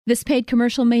This paid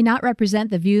commercial may not represent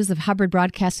the views of Hubbard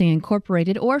Broadcasting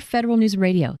Incorporated or Federal News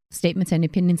Radio. Statements and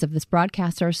opinions of this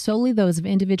broadcast are solely those of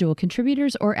individual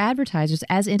contributors or advertisers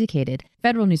as indicated.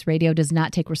 Federal News Radio does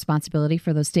not take responsibility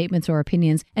for those statements or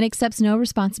opinions and accepts no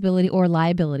responsibility or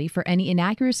liability for any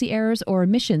inaccuracy, errors, or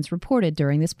omissions reported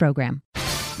during this program.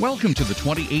 Welcome to the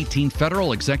 2018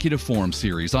 Federal Executive Forum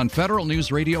Series on Federal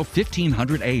News Radio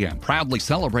 1500 AM, proudly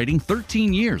celebrating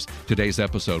 13 years. Today's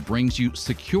episode brings you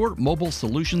Secure Mobile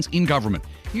Solutions in Government.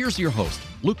 Here's your host,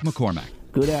 Luke McCormack.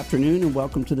 Good afternoon and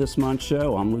welcome to this month's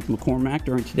show. I'm Luke McCormack.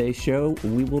 During today's show,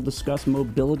 we will discuss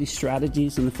mobility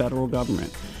strategies in the federal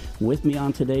government. With me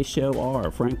on today's show are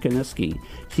Frank Koniski,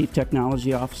 Chief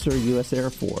Technology Officer, U.S. Air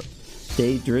Force;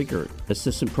 Dave Driegert,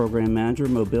 Assistant Program Manager,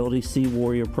 Mobility Sea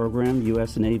Warrior Program,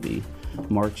 U.S. Navy;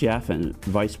 Mark Jaffin,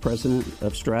 Vice President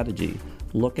of Strategy,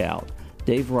 Lookout;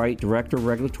 Dave Wright, Director of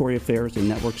Regulatory Affairs and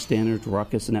Network Standards,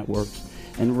 Ruckus Networks;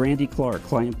 and Randy Clark,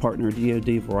 Client Partner,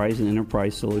 DoD Verizon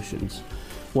Enterprise Solutions.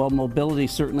 Well, mobility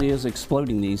certainly is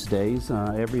exploding these days.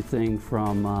 Everything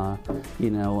from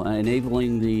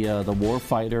enabling the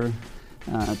warfighter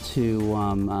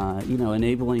to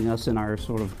enabling us in our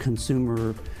sort of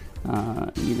consumer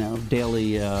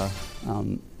daily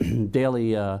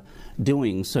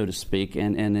doing, so to speak,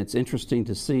 and it's interesting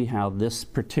to see how this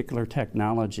particular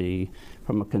technology,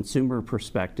 from a consumer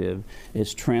perspective,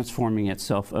 is transforming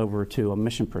itself over to a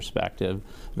mission perspective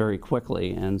very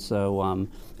quickly. And so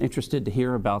interested to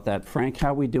hear about that. Frank,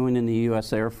 how are we doing in the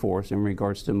U.S. Air Force in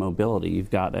regards to mobility?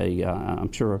 You've got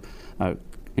I'm sure,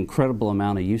 incredible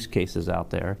amount of use cases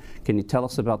out there. Can you tell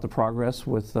us about the progress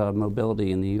with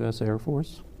mobility in the U.S. Air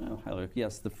Force? Oh, hi, Luke.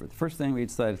 Yes, the first thing we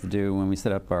decided to do when we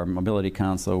set up our Mobility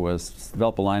Council was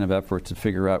develop a line of effort to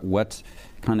figure out what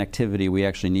connectivity we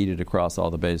actually needed across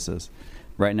all the bases.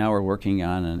 Right now we're working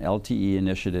on an LTE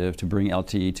initiative to bring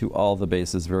LTE to all the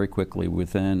bases very quickly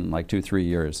within like 2-3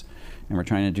 years. And we're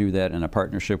trying to do that in a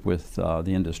partnership with the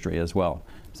industry as well.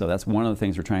 So that's one of the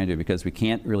things we're trying to do, because we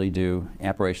can't really do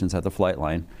operations at the flight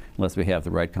line unless we have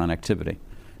the right connectivity.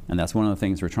 And that's one of the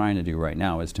things we're trying to do right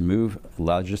now, is to move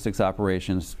logistics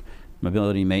operations,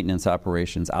 mobility maintenance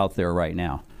operations out there right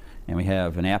now. And we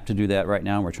have an app to do that right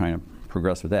now, and we're trying to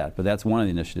progress with that. But that's one of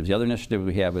the initiatives. The other initiative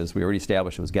we have is we already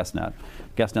established was GuestNet.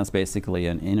 GuestNet's basically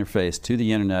an interface to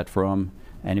the internet from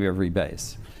any every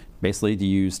base, basically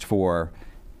used for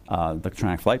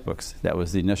electronic flight books. That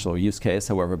was the initial use case.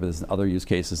 However, there's other use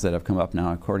cases that have come up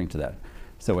now according to that.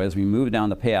 So as we move down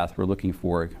the path, we're looking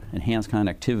for enhanced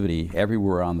connectivity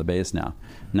everywhere on the base now,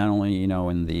 not only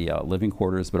in the living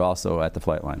quarters, but also at the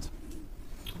flight lines.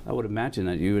 I would imagine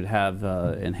that you would have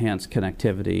enhanced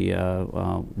connectivity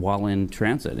while in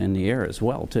transit in the air as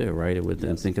well, too, right?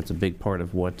 I think it's a big part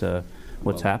of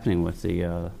what's happening with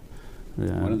the.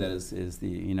 One of that is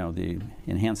the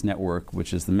enhanced network,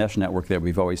 which is the mesh network that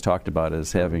we've always talked about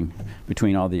as having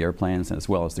between all the airplanes as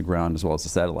well as the ground as well as the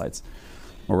satellites.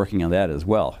 We're working on that as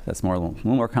well. That's a little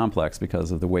more complex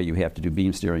because of the way you have to do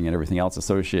beam steering and everything else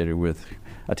associated with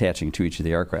attaching to each of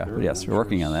the aircraft. Sure, but yes, we're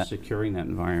working on that. Securing that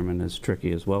environment is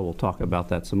tricky as well. We'll talk about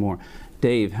that some more.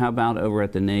 Dave, how about over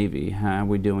at the Navy? How are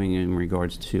we doing in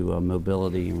regards to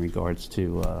mobility, in regards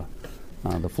to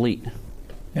the fleet?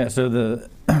 Yeah, so the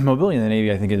mobility in the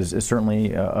Navy, I think, is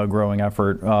certainly a growing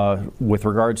effort. With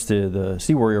regards to the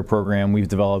Sea Warrior program, we've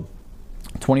developed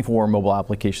 24 mobile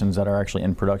applications that are actually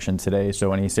in production today.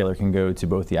 So any sailor can go to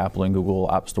both the Apple and Google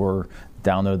App Store,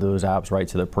 download those apps right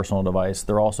to their personal device.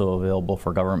 They're also available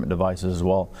for government devices as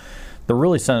well. They're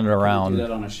really centered around. Can you do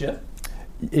that on a ship?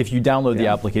 If you download the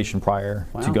application prior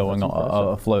to going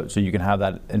afloat, so you can have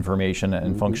that information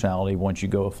and functionality once you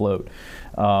go afloat.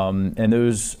 And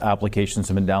those applications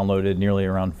have been downloaded nearly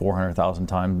around 400,000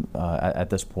 times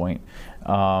at this point.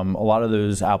 A lot of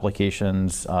those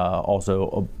applications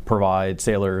also provide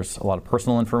sailors a lot of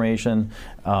personal information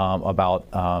about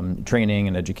training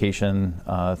and education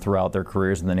throughout their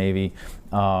careers in the Navy.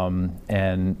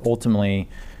 And ultimately,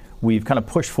 we've kind of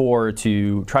pushed forward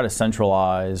to try to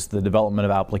centralize the development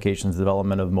of applications,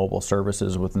 development of mobile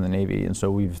services within the Navy. And so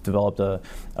we've developed a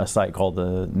site called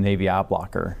the Navy App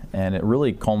Locker, and it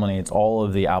really culminates all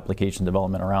of the application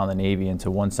development around the Navy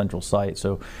into one central site.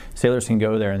 So sailors can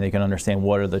go there and they can understand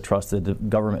what are the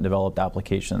trusted government-developed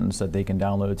applications that they can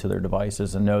download to their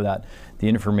devices and know that the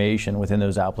information within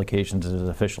those applications is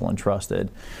official and trusted.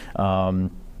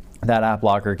 That app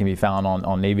locker can be found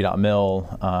on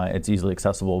Navy.mil. It's easily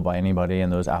accessible by anybody,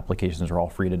 and those applications are all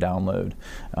free to download.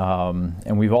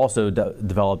 And we've also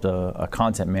developed a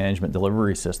content management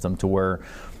delivery system to where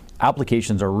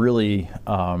applications are really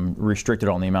restricted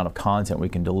on the amount of content we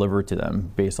can deliver to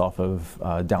them based off of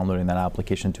downloading that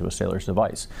application to a sailor's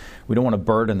device. We don't want to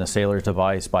burden the sailor's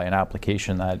device by an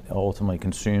application that ultimately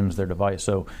consumes their device.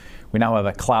 So we now have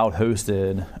a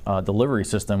cloud-hosted delivery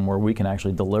system where we can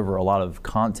actually deliver a lot of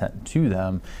content to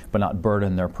them, but not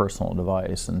burden their personal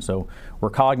device. And so we're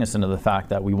cognizant of the fact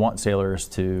that we want sailors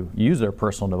to use their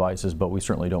personal devices, but we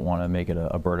certainly don't want to make it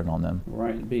a burden on them.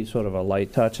 Right, it'd be sort of a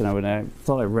light touch. And I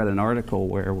thought I read an article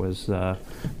where it was the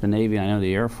Navy, I know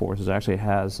the Air Force actually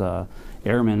has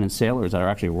airmen and sailors that are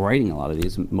actually writing a lot of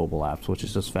these mobile apps, which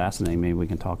is just fascinating. Maybe we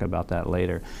can talk about that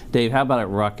later. Dave, how about at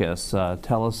Ruckus?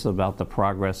 Tell us about the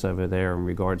progress over there in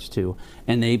regards to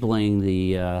enabling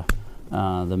the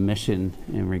mission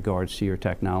in regards to your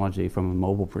technology from a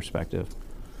mobile perspective.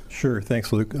 Sure,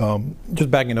 thanks, Luke. Just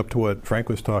backing up to what Frank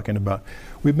was talking about,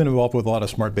 we've been involved with a lot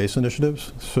of smart base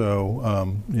initiatives.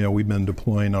 So, we've been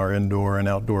deploying our indoor and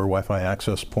outdoor Wi-Fi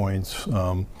access points,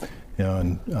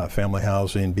 in family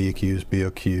housing, BAQs,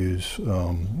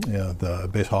 BOQs, the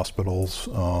base hospitals,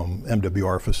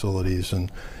 MWR facilities, and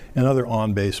other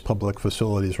on-base public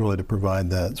facilities, really to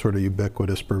provide that sort of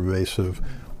ubiquitous, pervasive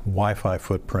Wi-Fi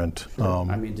footprint. Sure.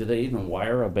 Do they even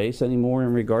wire a base anymore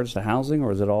in regards to housing,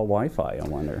 or is it all Wi-Fi, I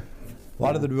wonder? A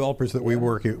lot of the developers that we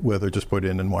work with are just put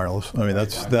in wireless. I mean,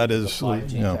 that is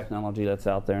 5G technology that's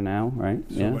out there now, right?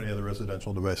 So many of the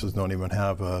residential devices don't even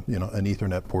have an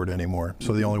Ethernet port anymore.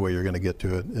 So the only way you're going to get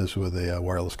to it is with a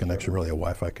wireless connection, really a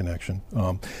Wi-Fi connection.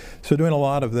 So doing a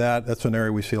lot of that. That's an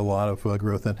area we see a lot of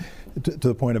growth in. To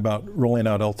the point about rolling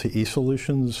out LTE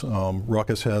solutions,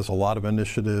 Ruckus has a lot of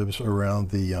initiatives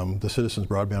around the Citizens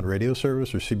Broadband Radio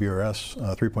Service, or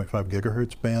CBRS, 3.5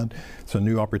 gigahertz band. It's a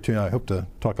new opportunity I hope to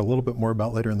talk a little bit more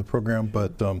about later in the program,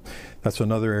 but that's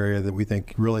another area that we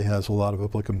think really has a lot of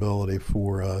applicability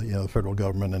for the federal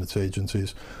government and its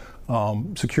agencies.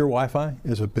 Secure Wi-Fi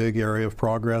is a big area of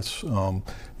progress.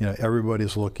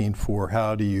 Everybody's looking for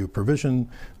how do you provision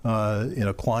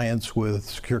clients with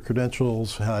secure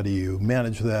credentials, how do you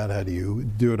manage that, how do you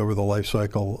do it over the life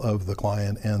cycle of the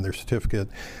client and their certificate.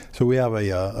 So we have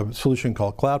a solution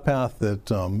called CloudPath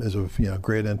that is of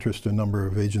great interest to a number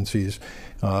of agencies.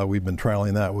 We've been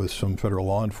trialing that with some federal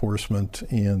law enforcement,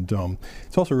 and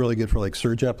it's also really good for like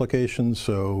surge applications.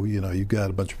 So you've got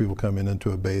a bunch of people coming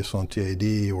into a base on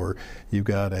TAD, or you've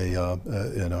got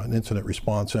an incident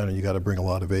response center, you got to bring a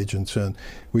lot of agents in.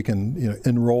 We can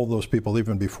enroll those people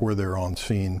even before they're on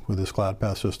scene with this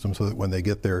CloudPath system, so that when they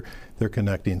get there, they're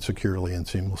connecting securely and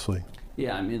seamlessly.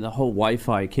 Yeah, I mean, the whole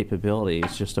Wi-Fi capability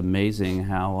is just amazing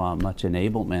how much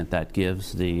enablement that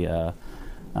gives the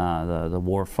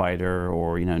warfighter,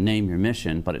 or name your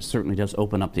mission, but it certainly does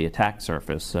open up the attack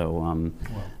surface. So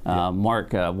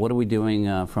Mark, what are we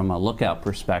doing from a lookout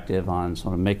perspective on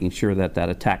sort of making sure that that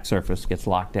attack surface gets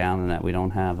locked down and that we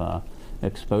don't have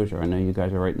exposure? I know you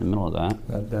guys are right in the middle of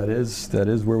that. That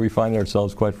is where we find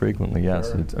ourselves quite frequently,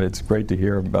 yes. Sure. It's great to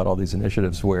hear about all these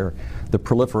initiatives where the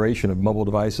proliferation of mobile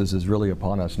devices is really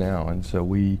upon us now, and so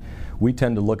we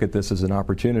tend to look at this as an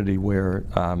opportunity where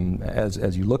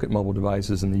as you look at mobile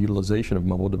devices and the utilization of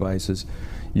mobile devices,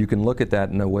 you can look at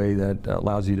that in a way that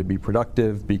allows you to be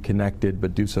productive, be connected,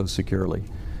 but do so securely.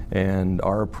 And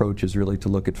our approach is really to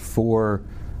look at four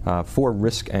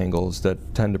risk angles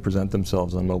that tend to present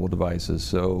themselves on mobile devices.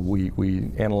 So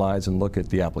we analyze and look at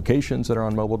the applications that are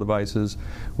on mobile devices.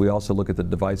 We also look at the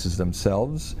devices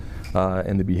themselves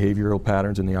and the behavioral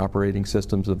patterns and the operating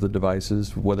systems of the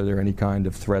devices, whether there are any kind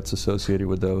of threats associated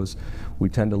with those. We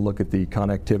tend to look at the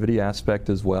connectivity aspect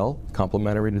as well,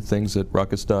 complementary to things that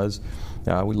Ruckus does.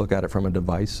 We look at it from a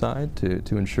device side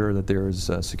to ensure that there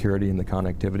is security in the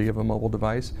connectivity of a mobile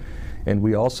device. And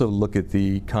we also look at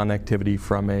the connectivity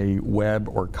from a web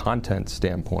or content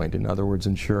standpoint. In other words,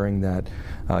 ensuring that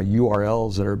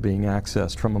URLs that are being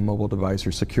accessed from a mobile device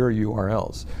are secure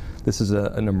URLs. This is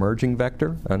an emerging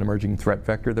vector, an emerging threat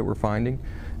vector that we're finding.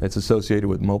 It's associated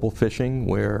with mobile phishing,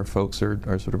 where folks are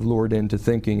sort of lured into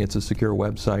thinking it's a secure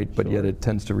website, but yet it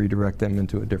tends to redirect them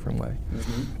into a different way.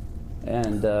 Mm-hmm.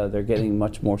 And they're getting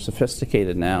much more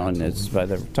sophisticated now, and it's by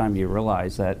the time you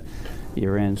realize that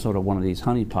you're in sort of one of these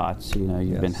honeypots,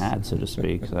 you've been had, so to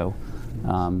speak. So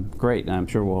great, and I'm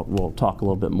sure we'll talk a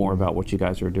little bit more about what you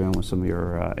guys are doing with some of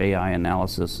your AI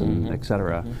analysis and et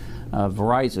cetera.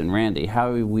 Verizon, Randy,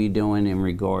 how are we doing in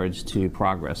regards to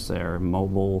progress there?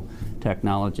 Mobile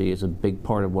technology is a big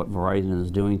part of what Verizon is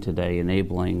doing today,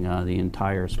 enabling the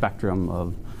entire spectrum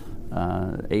of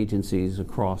agencies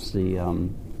across the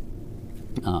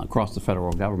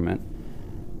federal government.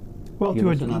 Well, give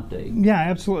us an update. Yeah,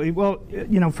 absolutely. Well,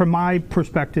 from my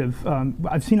perspective,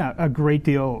 I've seen a great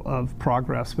deal of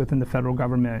progress within the federal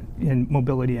government in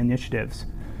mobility initiatives.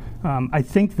 I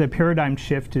think the paradigm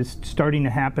shift is starting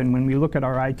to happen. When we look at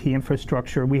our IT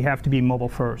infrastructure, we have to be mobile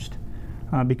first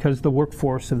because the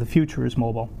workforce of the future is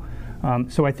mobile.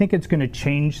 So I think it's going to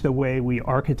change the way we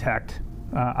architect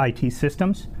IT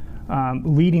systems,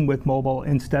 leading with mobile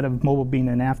instead of mobile being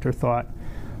an afterthought.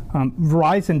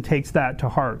 Verizon takes that to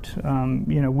heart.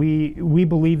 We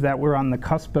believe that we're on the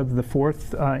cusp of the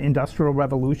fourth industrial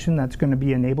revolution that's going to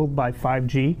be enabled by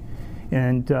 5G.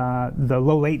 And the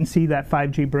low latency that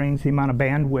 5G brings, the amount of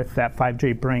bandwidth that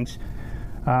 5G brings.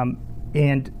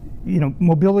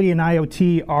 Mobility and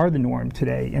IoT are the norm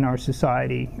today in our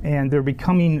society, and they're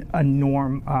becoming a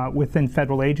norm within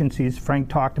federal agencies. Frank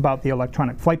talked about the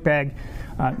electronic flight bag,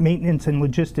 maintenance and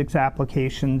logistics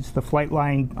applications, the flight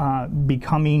line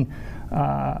becoming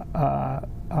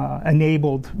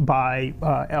enabled by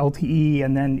LTE,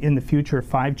 and then in the future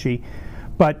 5G.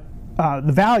 But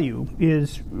the value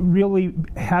is really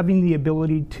having the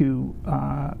ability to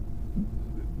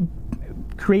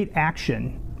create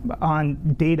action on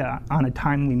data on a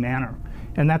timely manner.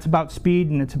 And that's about speed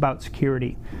and it's about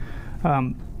security.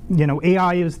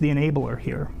 AI is the enabler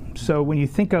here. So when you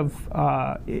think of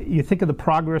the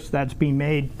progress that's being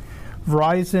made,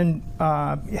 Verizon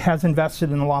has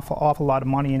invested an awful lot of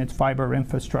money in its fiber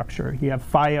infrastructure. You have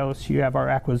Fios, you have our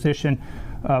acquisition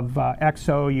of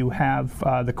EXO, you have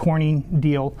the Corning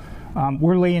deal.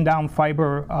 We're laying down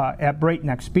fiber at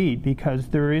breakneck speed because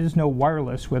there is no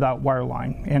wireless without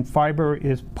wireline, and fiber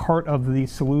is part of the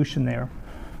solution there.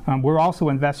 We're also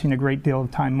investing a great deal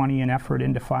of time, money, and effort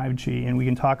into 5G, and we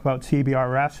can talk about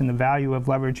CBRS and the value of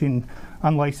leveraging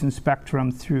unlicensed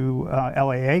spectrum through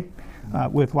LAA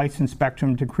with licensed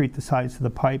spectrum to create the size of the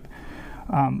pipe.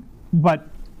 But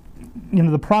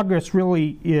the progress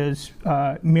really is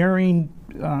marrying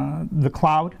the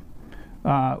cloud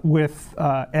with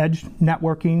edge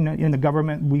networking. In the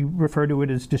government, we refer to it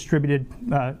as distributed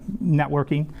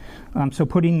networking. So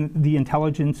putting the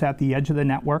intelligence at the edge of the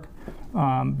network.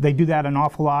 They do that an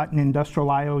awful lot in industrial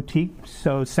IoT.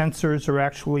 So sensors are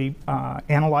actually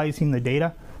analyzing the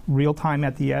data real time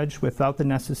at the edge without the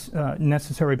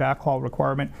necessary backhaul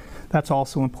requirement. That's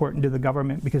also important to the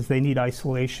government because they need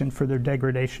isolation for their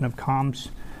degradation of comms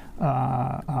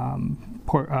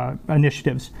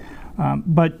initiatives.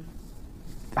 But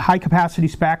high capacity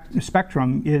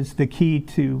spectrum is the key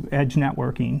to edge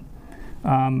networking.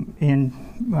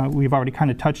 And we've already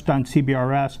kind of touched on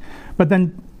CBRS. But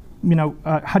then,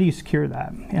 how do you secure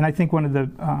that? And I think one of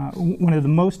the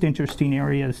most interesting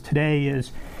areas today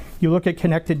is you look at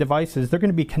connected devices. They're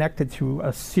going to be connected through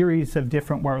a series of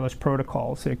different wireless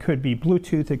protocols. It could be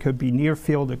Bluetooth, it could be near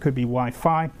field, it could be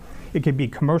Wi-Fi, it could be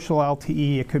commercial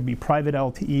LTE, it could be private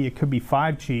LTE, it could be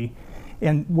 5G.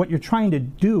 And what you're trying to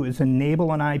do is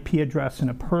enable an IP address in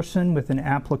a person with an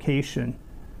application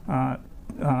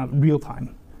real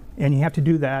time. And you have to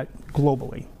do that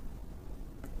globally.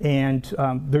 And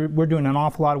we're doing an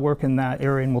awful lot of work in that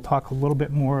area, and we'll talk a little bit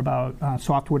more about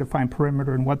software-defined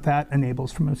perimeter and what that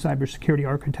enables from a cybersecurity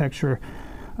architecture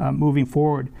moving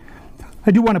forward.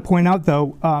 I do want to point out,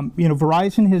 though,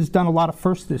 Verizon has done a lot of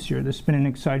firsts this year. This has been an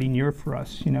exciting year for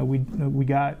us. We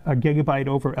got a gigabit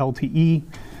over LTE.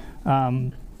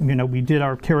 We did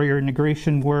our carrier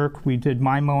integration work. We did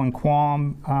MIMO and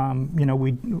QAM.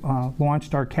 We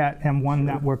launched our Cat M1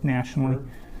 network nationally.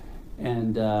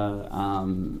 And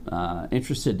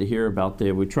interested to hear about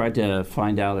we tried to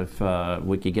find out if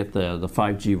we could get the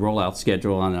 5G rollout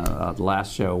schedule on the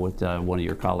last show with one of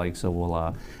your colleagues. So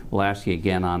we'll ask you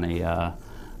again on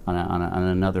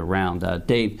another round.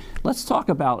 Dave, let's talk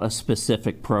about a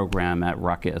specific program at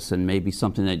Ruckus and maybe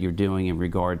something that you're doing in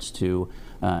regards to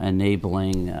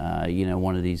enabling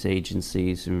one of these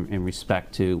agencies in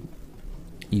respect to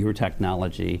your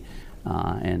technology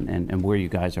and where you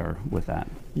guys are with that.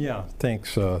 Yeah,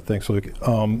 thanks, Luke.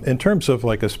 In terms of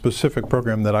like a specific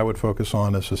program that I would focus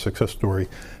on as a success story,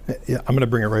 I'm going to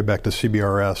bring it right back to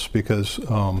CBRS because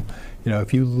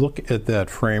if you look at that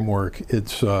framework,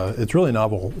 it's really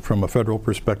novel from a federal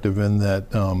perspective in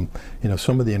that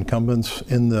some of the incumbents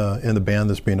in the band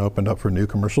that's being opened up for new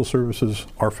commercial services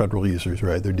are federal users,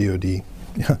 right? They're DoD.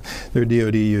 They're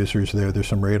DoD users there. There's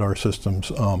some radar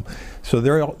systems. So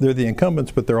they're the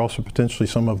incumbents, but they're also potentially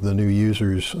some of the new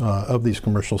users of these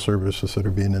commercial services that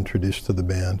are being introduced to the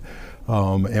band.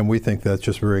 And we think that's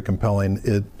just very compelling.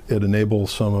 It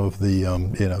enables some of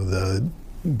the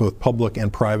both public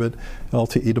and private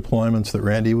LTE deployments that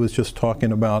Randy was just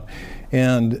talking about.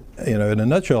 And in a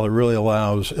nutshell, it really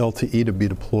allows LTE to be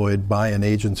deployed by an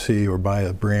agency or by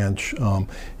a branch,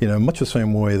 much the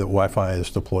same way that Wi-Fi is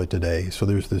deployed today. So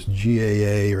there's this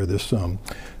GAA, or this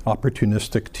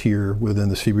opportunistic tier within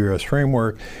the CBRS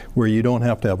framework, where you don't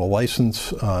have to have a license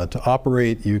to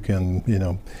operate. You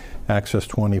can, access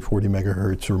 20, 40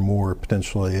 megahertz or more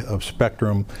potentially of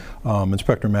spectrum. And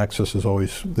spectrum access is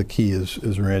always the key,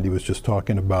 as Randy was just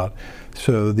talking about.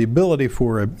 So the ability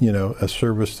for a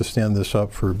service to stand this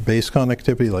up for base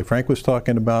connectivity, like Frank was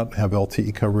talking about, have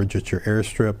LTE coverage at your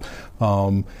airstrip,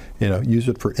 use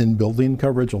it for in-building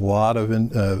coverage. A lot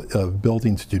of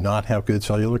buildings do not have good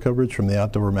cellular coverage from the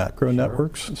outdoor macro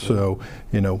networks. So,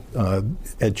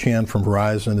 Ed Chan from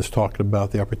Verizon is talking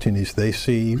about the opportunities they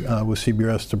see with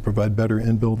CBRS to provide better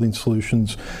in-building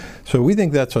solutions. So we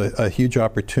think that's a huge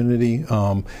opportunity.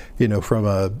 From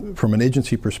an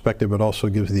agency perspective, it also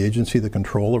gives the agency the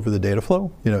control over the data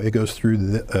flow. It goes through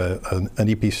an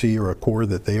EPC or a core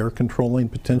that they are controlling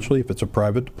potentially if it's a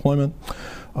private deployment.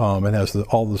 It has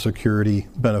all the security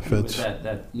benefits.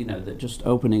 That just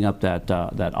opening up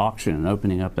that auction and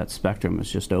opening up that spectrum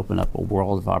has just opened up a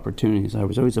world of opportunities. I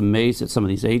was always amazed at some of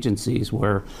these agencies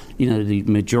where, the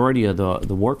majority of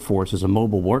the workforce is a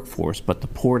mobile workforce, but the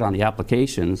port on the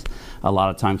applications, a lot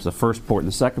of times the first port and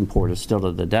the second port is still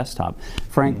to the desktop.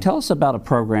 Frank, tell us about a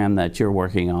program that you're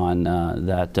working on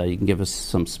that you can give us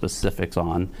some specifics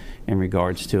on in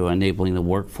regards to enabling the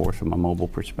workforce from a mobile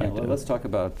perspective. Yeah, well, let's talk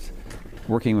about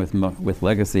working with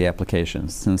legacy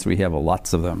applications, since we have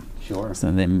lots of them. Sure.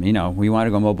 So then, we want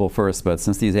to go mobile first, but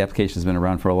since these applications have been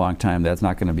around for a long time, that's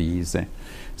not going to be easy.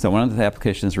 So one of the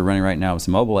applications we're running right now is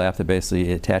a mobile app that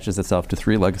basically attaches itself to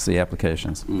 3 legacy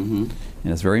applications. Mm-hmm.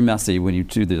 And it's very messy when you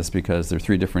do this because there are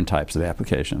 3 different types of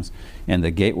applications. And the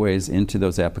gateways into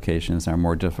those applications are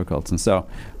more difficult. And so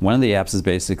one of the apps is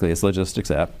basically a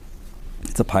logistics app.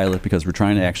 It's a pilot because we're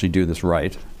trying to actually do this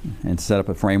right and set up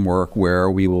a framework where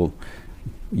we'll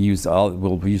use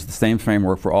the same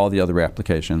framework for all the other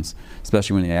applications,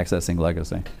 especially when you're accessing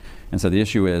legacy. And so the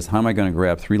issue is, how am I going to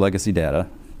grab 3 legacy data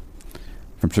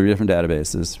from 3 different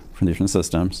databases, from different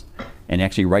systems, and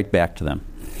actually write back to them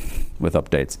with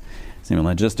updates? So in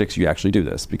logistics, you actually do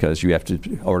this because you have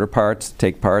to order parts,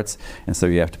 take parts, and so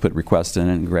you have to put requests in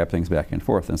and grab things back and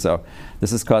forth. And so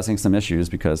this is causing some issues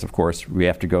because, of course, we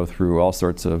have to go through all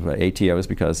sorts of ATOs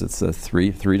because it's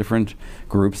three different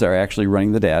groups are actually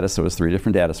running the data, so it's 3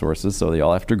 different data sources, so they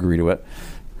all have to agree to it.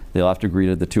 They'll have to agree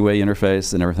to the two-way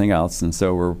interface and everything else. And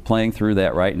so we're playing through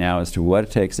that right now as to what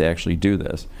it takes to actually do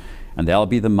this. And that'll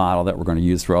be the model that we're going to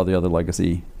use for all the other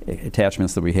legacy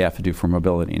attachments that we have to do for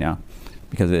mobility now,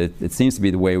 because it seems to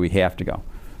be the way we have to go.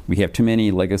 We have too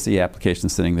many legacy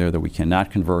applications sitting there that we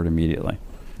cannot convert immediately.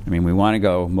 I mean, we want to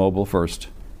go mobile first,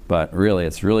 but really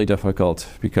it's really difficult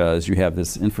because you have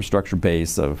this infrastructure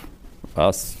base of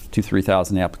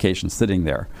 2,000-3,000 applications sitting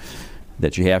there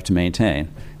that you have to maintain.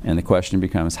 And the question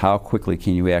becomes, how quickly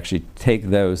can you actually take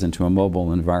those into a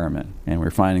mobile environment? And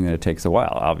we're finding that it takes a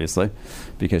while, obviously,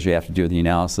 because you have to do the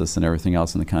analysis and everything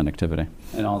else in the connectivity.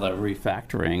 And all that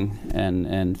refactoring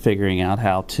and figuring out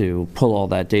how to pull all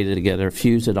that data together,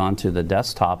 fuse it onto the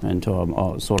desktop into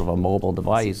a sort of a mobile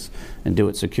device and do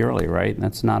it securely, right? And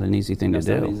that's not an easy thing to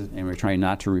do. And we're trying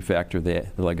not to refactor the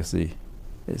legacy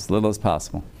as little as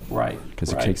possible. Right.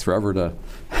 Because it takes forever to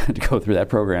go through that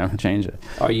program and change it.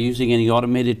 Are you using any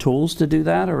automated tools to do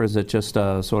that, or is it just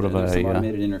sort of some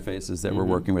automated interfaces that we're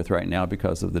working with right now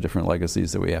because of the different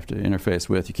legacies that we have to interface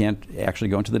with? You can't actually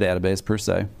go into the database per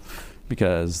se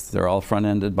because they're all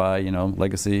front-ended by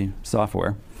legacy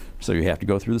software. So you have to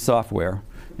go through the software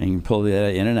and you can pull the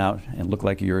data in and out and look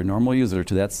like you're a normal user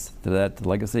to that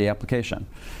legacy application.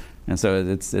 And so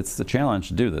it's a challenge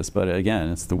to do this, but again,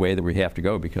 it's the way that we have to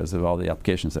go because of all the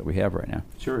applications that we have right now.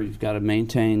 Sure, you've got to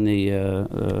maintain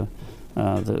the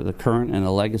current and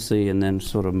the legacy, and then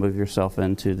sort of move yourself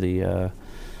into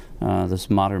this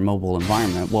modern mobile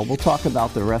environment. Well, we'll talk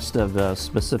about the rest of the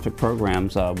specific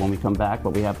programs when we come back,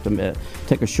 but we have to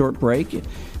take a short break.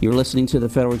 You're listening to the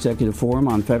Federal Executive Forum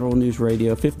on Federal News Radio,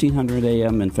 1500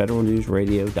 AM and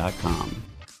federalnewsradio.com.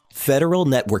 Federal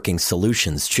networking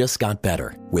solutions just got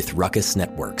better with Ruckus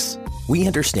Networks. We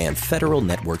understand federal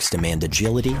networks demand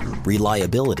agility,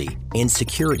 reliability, and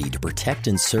security to protect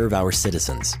and serve our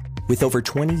citizens. With over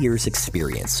 20 years'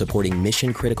 experience supporting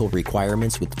mission-critical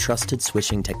requirements with trusted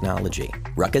switching technology,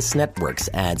 Ruckus Networks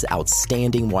adds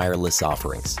outstanding wireless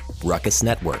offerings. Ruckus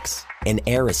Networks, an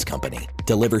Aeris company,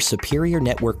 delivers superior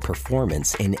network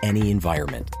performance in any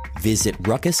environment. Visit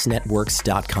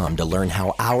ruckusnetworks.com to learn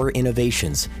how our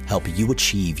innovations help you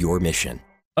achieve your mission.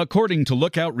 According to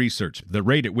Lookout Research, the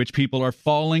rate at which people are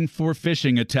falling for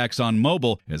phishing attacks on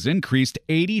mobile has increased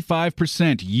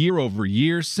 85% year over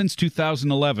year since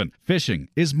 2011. Phishing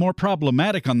is more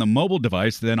problematic on the mobile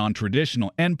device than on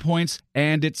traditional endpoints,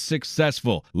 and it's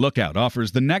successful. Lookout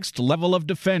offers the next level of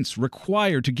defense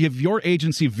required to give your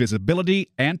agency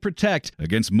visibility and protect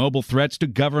against mobile threats to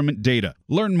government data.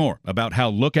 Learn more about how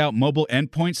Lookout Mobile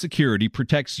Endpoint Security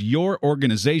protects your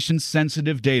organization's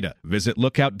sensitive data. Visit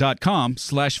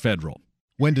lookout.com/federal.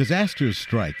 When disasters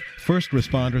strike, first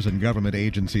responders and government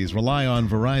agencies rely on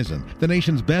Verizon, the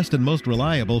nation's best and most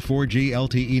reliable 4G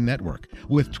LTE network.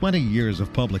 With 20 years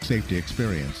of public safety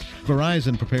experience,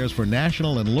 Verizon prepares for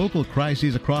national and local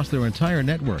crises across their entire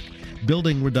network,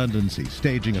 building redundancy,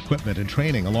 staging equipment, and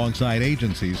training alongside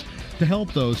agencies to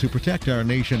help those who protect our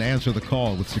nation answer the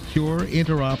call with secure,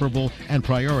 interoperable, and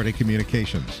priority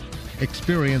communications.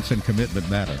 Experience and commitment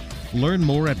matter. Learn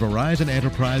more at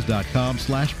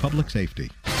VerizonEnterprise.com/public safety.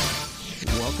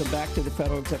 Welcome back to the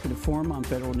Federal Executive Forum on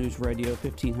Federal News Radio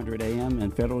 1500 AM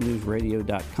and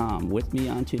federalnewsradio.com. With me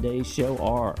on today's show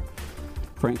are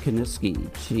Frank Kaniski,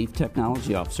 Chief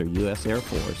Technology Officer, U.S. Air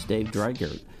Force; Dave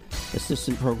Dreigert,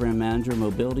 Assistant Program Manager,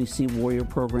 Mobility Sea Warrior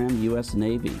Program, U.S.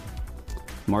 Navy;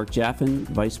 Mark Jaffin,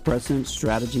 Vice President,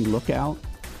 Strategy Lookout;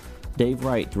 Dave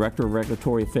Wright, Director of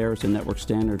Regulatory Affairs and Network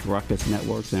Standards, Ruckus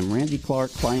Networks; and Randy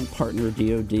Clark, Client Partner,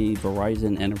 DoD,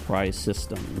 Verizon Enterprise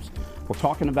Systems. We're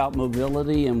talking about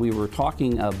mobility, and we were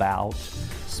talking about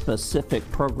specific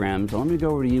programs. Let me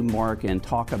go over to you, Mark, and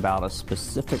talk about a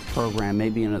specific program,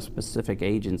 maybe in a specific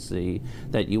agency,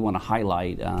 that you want to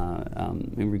highlight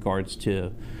in regards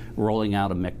to rolling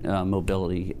out a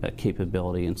mobility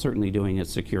capability, and certainly doing it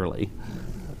securely.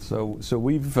 So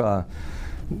we've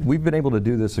been able to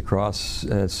do this across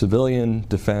civilian,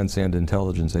 defense, and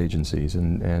intelligence agencies,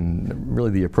 and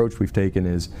really the approach we've taken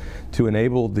is to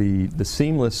enable the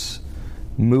seamless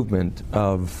movement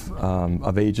of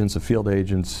agents, of field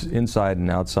agents, inside and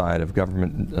outside of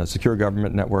government, secure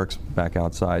government networks, back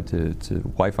outside to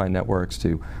Wi-Fi networks,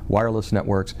 to wireless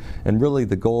networks. And really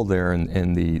the goal there,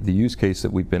 and the use case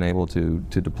that we've been able to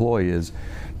deploy, is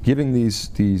giving these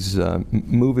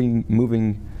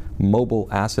moving mobile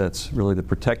assets really the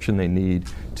protection they need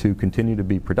to continue to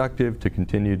be productive, to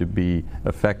continue to be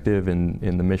effective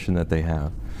in the mission that they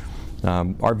have.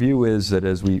 Our view is that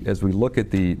as we look at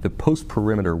the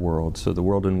post-perimeter world, so the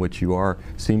world in which you are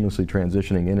seamlessly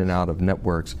transitioning in and out of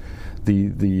networks,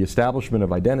 the establishment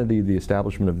of identity, the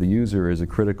establishment of the user is a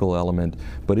critical element,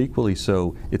 but equally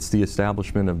so, it's the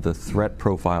establishment of the threat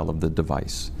profile of the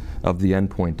device, of the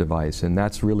endpoint device, and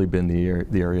that's really been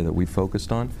the area that we've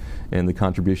focused on, and the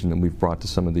contribution that we've brought to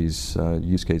some of these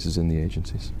use cases in the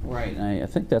agencies. Right, I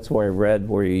think that's where I read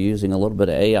where you're using a little bit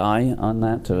of AI on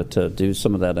that to do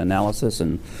some of that analysis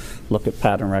and look at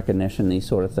pattern recognition, these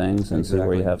sort of things, and see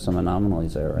where you have some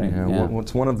anomalies there, right? Yeah. Well,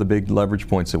 it's one of the big leverage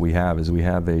points that we have is we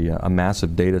have a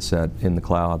massive data set in the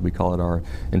cloud. We call it our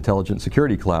Intelligent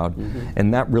Security Cloud,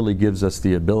 and that really gives us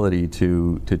the ability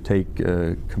to take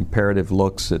comparative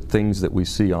looks at things that we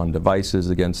see on devices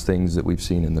against things that we've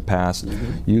seen in the past,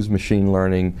 use machine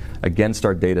learning against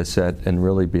our data set, and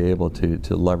really be able to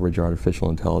leverage artificial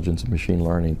intelligence and machine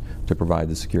learning to provide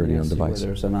the security on devices.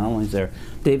 There's anomalies there.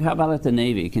 Dave, how about at the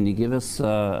Navy? Can you give us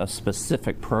a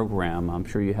specific program? I'm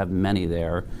sure you have many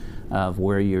there of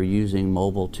where you're using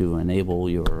mobile to enable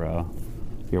your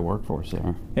workforce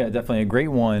there. Yeah, definitely. A great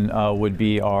one would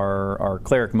be our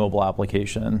Cleric mobile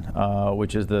application,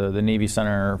 which is the Navy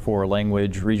Center for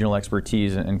Language, Regional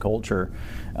Expertise, and Culture.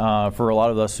 For a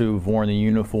lot of us who've worn the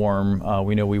uniform,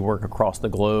 we know we work across the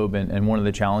globe, and one of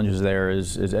the challenges there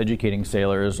is educating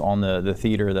sailors on the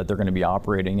theater that they're going to be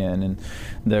operating in. And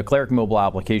the Cleric mobile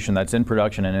application that's in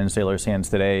production and in sailors' hands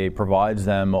today provides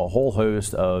them a whole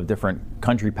host of different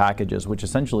country packages, which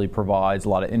essentially provides a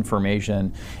lot of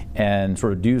information and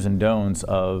sort of do's and don'ts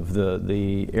of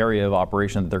the area of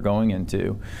operation that they're going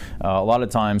into. A lot of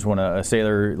times when a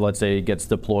sailor, let's say, gets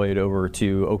deployed over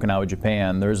to Okinawa,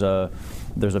 Japan, there's a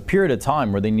period of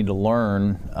time where they need to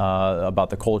learn about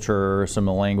the culture, some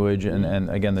of the language, and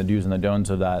again, the do's and the don'ts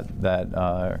of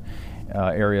that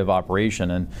area of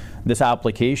operation. And this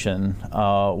application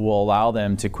will allow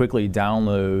them to quickly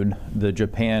download the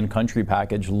Japan country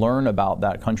package, learn about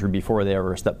that country before they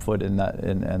ever step foot in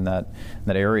that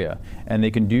area, and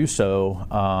they can do so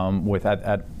with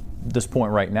at this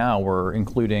point right now, we're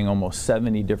including almost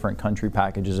 70 different country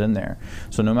packages in there.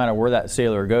 So no matter where that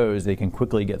sailor goes, they can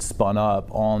quickly get spun up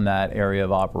on that area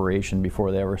of operation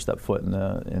before they ever step foot in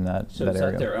that area. So is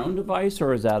that their own device,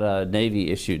 or is that a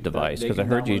Navy issued device? Because I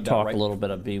heard you talk a little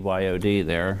bit of BYOD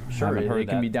there. Sure, it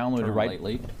can be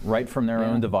downloaded right from their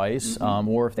own device,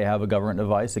 or if they have a government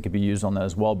device, it could be used on that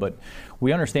as well. But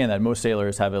we understand that most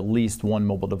sailors have at least one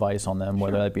mobile device on them,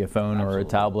 whether that be a phone or a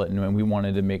tablet, and we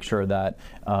wanted to make sure that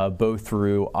both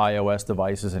through iOS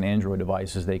devices and Android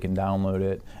devices, they can download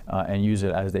it and use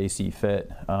it as they see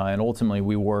fit. And ultimately,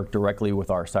 we work directly with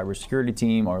our cybersecurity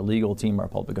team, our legal team, our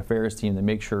public affairs team to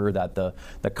make sure that the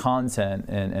content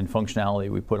and functionality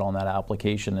we put on that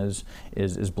application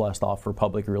is blessed off for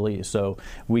public release. So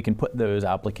we can put those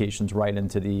applications right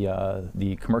into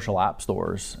the commercial app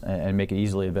stores and make it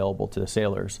easily available to the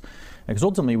sailors. Because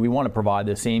ultimately, we want to provide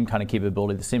the same kind of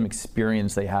capability, the same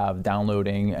experience they have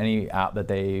downloading any app that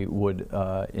they would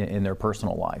in their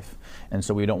personal life. And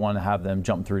so we don't want to have them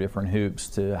jump through different hoops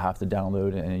to have to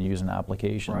download and use an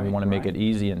application. We want to make it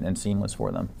easy and seamless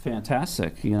for them.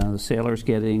 Fantastic. The sailors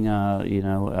getting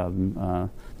the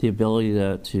ability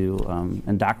to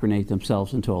indoctrinate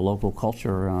themselves into a local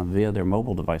culture via their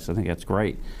mobile device. I think that's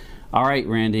great. All right,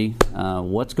 Randy,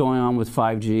 what's going on with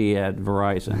 5G at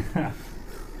Verizon?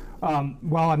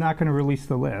 Well, I'm not going to release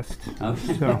the list.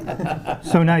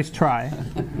 So nice try.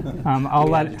 I'll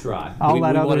let others.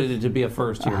 Wanted it to be a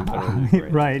first here.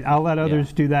 Right. I'll let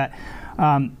others do that.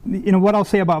 What I'll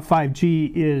say about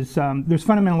 5G is there's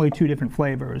fundamentally two different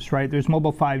flavors, right? There's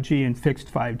mobile 5G and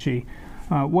fixed 5G.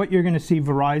 What you're going to see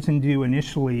Verizon do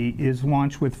initially is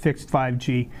launch with fixed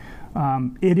 5G.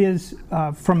 It is,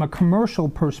 from a commercial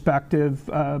perspective,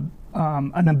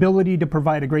 an ability to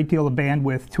provide a great deal of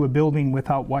bandwidth to a building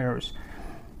without wires.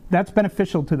 That's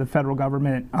beneficial to the federal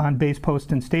government on base,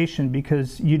 post, and station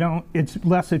because it's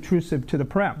less intrusive to the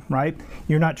prem, right?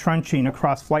 You're not trunching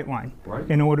across flight line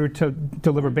in order to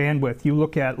deliver bandwidth. You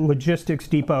look at logistics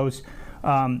depots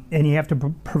and you have to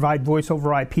provide voice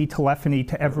over IP telephony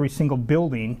to every single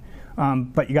building.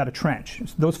 But you got to trench.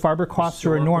 Those fiber costs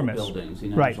are enormous. Buildings,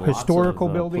 right, historical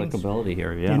buildings. Applicability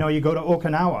here, You go to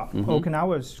Okinawa.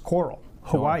 Okinawa is coral.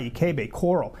 Hawaii, K-Bay,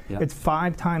 coral. It's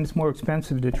 5 times more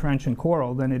expensive to trench in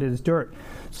coral than it is dirt.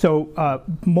 So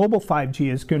mobile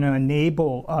 5G is going to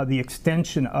enable the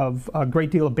extension of a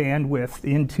great deal of bandwidth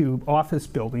into office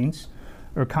buildings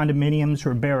or condominiums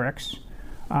or barracks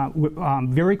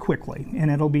very quickly, and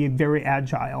it'll be very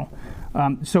agile.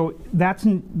 So that's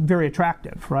very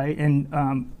attractive, right?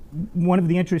 And one of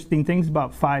the interesting things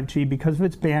about 5G, because of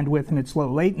its bandwidth and its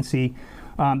low latency,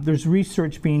 there's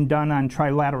research being done on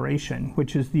trilateration,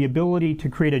 which is the ability to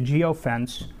create a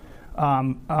geofence.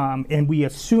 And we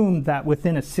assume that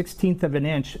within a 1/16 of an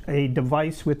inch, a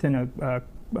device within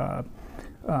a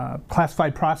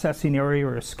classified processing area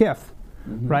or a SCIF,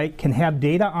 right, can have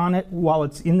data on it while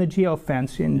it's in the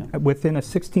geofence within a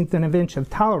 1/16 of an inch of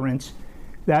tolerance.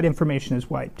 That information is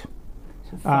wiped.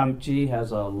 5G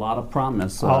has a lot of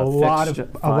promise. A lot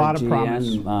of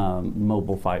promise. And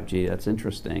mobile 5G. That's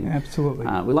interesting. Absolutely.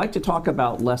 We like to talk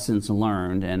about lessons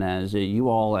learned, and as you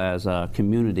all as a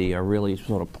community are really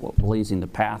sort of blazing the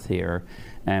path here,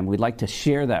 and we'd like to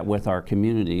share that with our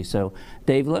community. So,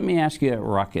 Dave, let me ask you at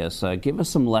Ruckus, give us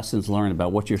some lessons learned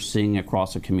about what you're seeing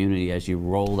across the community as you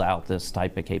rolled out this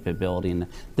type of capability and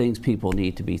things people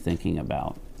need to be thinking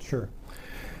about. Sure.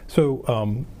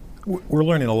 So we're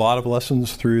learning a lot of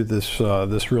lessons through this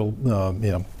real,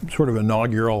 sort of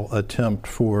inaugural attempt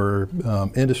for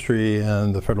industry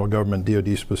and the federal government,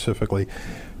 DoD specifically,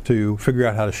 to figure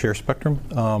out how to share spectrum.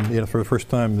 For the first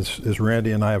time, as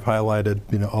Randy and I have highlighted,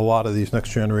 a lot of these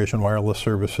next generation wireless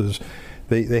services,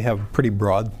 they have pretty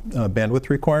broad bandwidth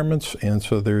requirements, and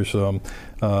so there's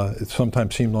it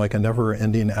sometimes seemed like a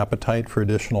never-ending appetite for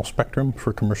additional spectrum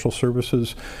for commercial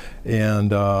services,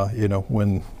 and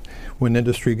when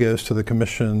industry goes to the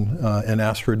commission and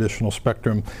asks for additional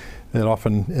spectrum, it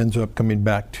often ends up coming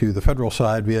back to the federal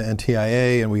side via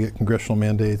NTIA, and we get congressional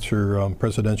mandates or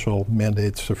presidential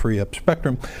mandates to free up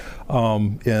spectrum.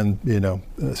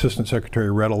 Assistant Secretary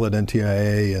Rettel at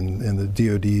NTIA and the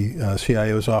DoD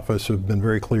CIO's office have been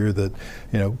very clear that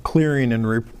clearing and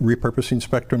repurposing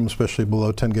spectrum, especially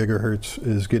below 10 gigahertz,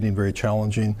 is getting very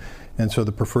challenging. And so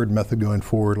the preferred method going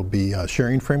forward will be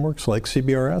sharing frameworks like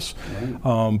CBRS.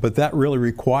 Right. But that really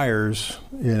requires,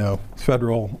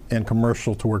 federal and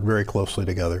commercial to work very closely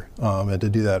together, and to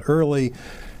do that early,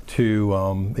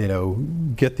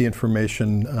 to get the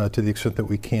information to the extent that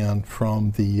we can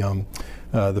from the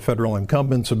the federal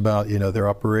incumbents about their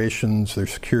operations, their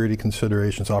security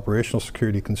considerations, operational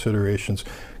security considerations,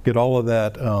 get all of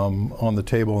that on the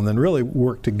table, and then really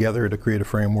work together to create a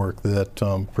framework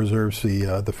that preserves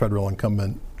the federal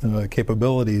incumbent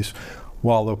capabilities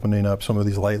while opening up some of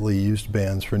these lightly used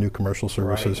bands for new commercial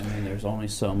services. Right. I mean, there's only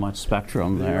so much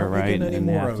spectrum there, right? Getting any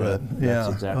more of it. Yeah.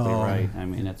 That's exactly right. I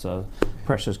mean, it's a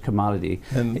precious commodity.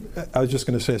 And I was just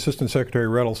going to say, Assistant Secretary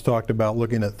Reynolds talked about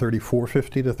looking at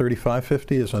 3450 to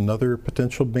 3550 as another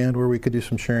potential band where we could do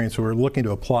some sharing. So we're looking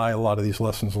to apply a lot of these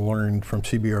lessons learned from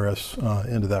CBRS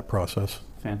into that process.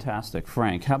 Fantastic.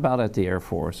 Frank, how about at the Air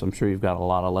Force? I'm sure you've got a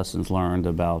lot of lessons learned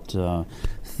about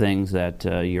things that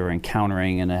you're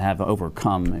encountering and have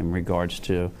overcome in regards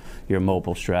to your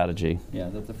mobile strategy. Yeah,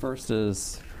 the first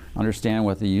is understand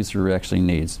what the user actually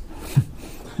needs.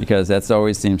 Because that's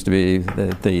always seems to be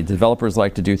that the developers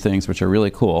like to do things which are really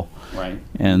cool. Right.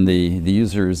 And the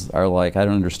users are like, I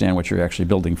don't understand what you're actually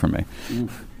building for me.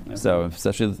 Okay. So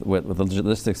especially with the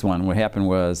logistics one, what happened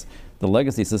was the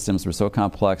legacy systems were so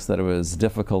complex that it was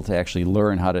difficult to actually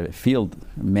learn how to field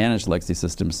manage legacy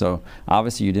systems. So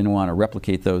obviously you didn't want to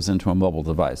replicate those into a mobile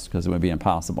device because it would be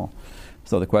impossible.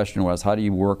 So the question was, how do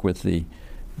you work with the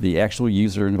actual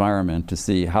user environment to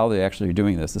see how they actually are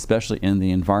doing this, especially in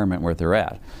the environment where they're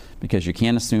at? Because you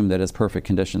can't assume that it's perfect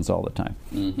conditions all the time.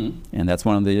 And that's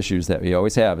one of the issues that we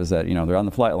always have, is that they're on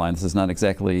the flight line. This is not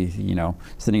exactly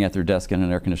sitting at their desk in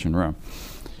an air-conditioned room.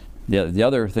 The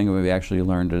other thing we actually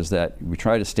learned is that we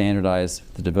try to standardize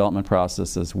the development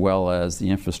process as well as the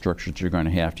infrastructure that you're going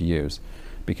to have to use.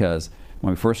 Because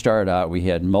when we first started out, we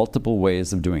had multiple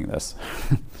ways of doing this.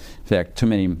 In fact, too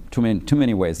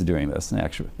many ways of doing this in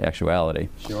actuality.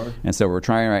 Sure. And so we're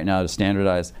trying right now to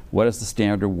standardize what is the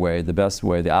standard way, the best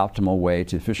way, the optimal way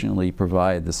to efficiently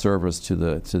provide the service to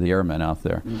the airmen out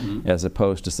there, as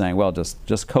opposed to saying, well,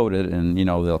 just code it and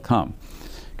they'll come.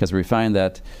 Because we find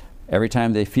that every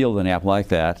time they field an app like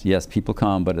that, yes, people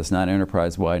come, but it's not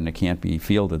enterprise-wide and it can't be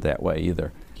fielded that way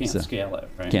either. Can't scale it,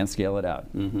 right? Can't scale it out.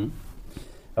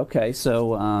 Okay,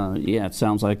 so yeah, it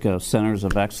sounds like centers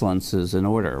of excellence is in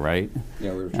order, right?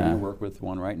 Yeah, we're trying to work with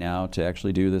one right now to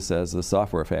actually do this as a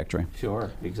software factory.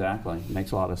 Sure, exactly.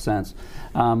 Makes a lot of sense.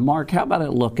 Mark, how about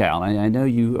at Lookout? I know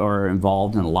you are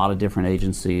involved in a lot of different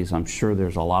agencies. I'm sure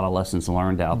there's a lot of lessons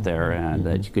learned out there and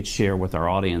that you could share with our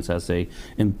audience as they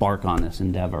embark on this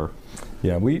endeavor.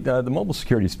 Yeah, the mobile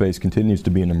security space continues to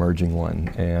be an emerging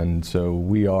one, and so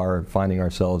we are finding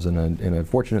ourselves in a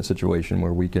fortunate situation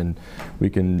where we can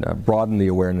broaden the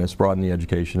awareness, broaden the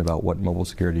education about what mobile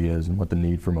security is and what the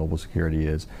need for mobile security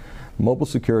is. Mobile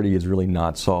security is really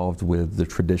not solved with the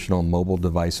traditional mobile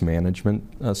device management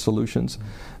solutions.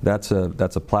 That's a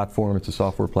platform, it's a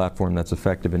software platform that's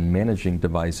effective in managing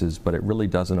devices, but it really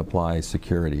doesn't apply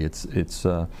security.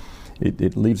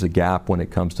 It leaves a gap when it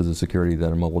comes to the security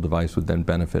that a mobile device would then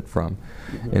benefit from.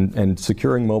 And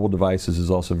securing mobile devices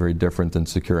is also very different than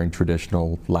securing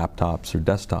traditional laptops or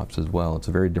desktops as well. It's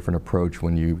a very different approach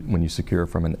when you secure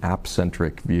from an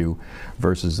app-centric view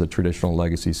versus the traditional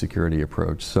legacy security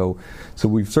approach. So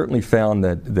we've certainly found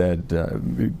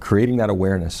that creating that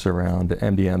awareness around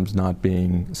MDMs not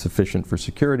being sufficient for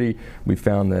security, we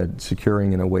found that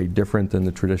securing in a way different than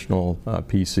the traditional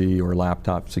PC or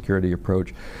laptop security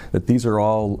approach, that these are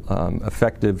all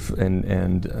effective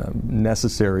and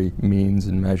necessary means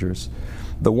and measures.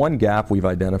 The one gap we've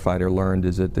identified or learned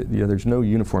is that there's no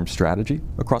uniform strategy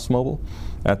across mobile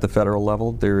at the federal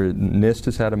level. NIST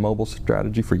has had a mobile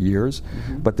strategy for years,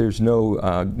 but there's no,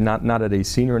 not at a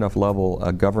senior enough level,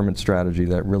 a government strategy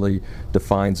that really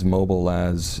defines mobile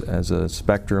as a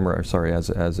spectrum, or sorry, as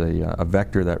a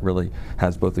vector that really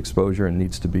has both exposure and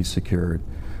needs to be secured.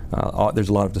 There's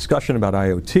a lot of discussion about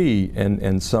IoT,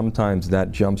 and sometimes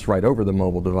that jumps right over the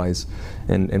mobile device,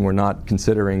 and we're not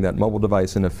considering that mobile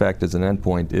device in effect as an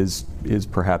endpoint is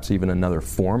perhaps even another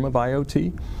form of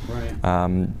IoT,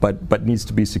 right. But needs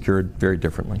to be secured very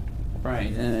differently.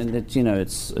 Right, and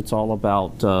it's all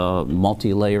about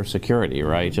multi-layer security,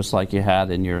 right? Just like you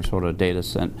had in your sort of data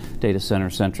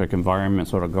center-centric environment,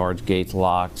 sort of guards, gates,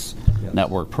 locks, yes.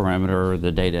 Network perimeter,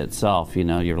 the data itself.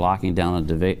 You're locking down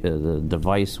the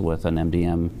device with an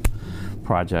MDM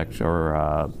project or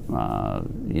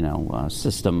a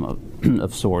system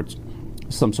of sorts,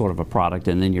 some sort of a product,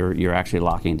 and then you're actually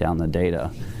locking down the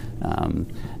data.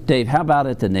 Dave, how about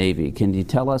at the Navy? Can you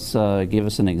tell us, give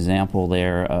us an example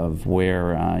there of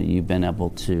where you've been able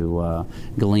to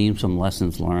glean some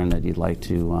lessons learned that you'd like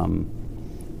to?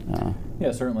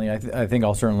 Yeah, certainly. I think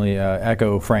I'll certainly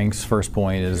echo Frank's first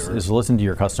point is listen to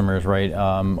your customers, right?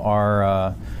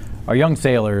 Our young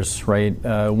sailors, right,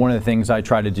 one of the things I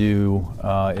try to do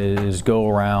is go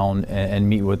around and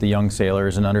meet with the young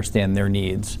sailors and understand their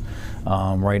needs,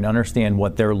 right, and understand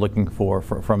what they're looking for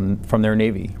from their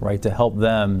Navy, right, to help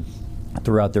them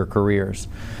throughout their careers.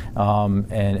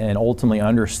 And ultimately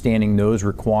understanding those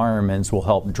requirements will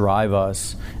help drive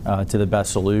us to the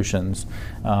best solutions.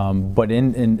 But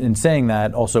in saying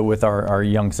that, also with our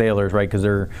young sailors, right, because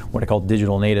they're what I call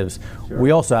digital natives,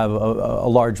 we also have a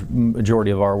large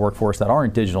majority of our workforce that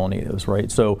aren't digital natives, right?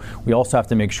 So we also have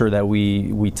to make sure that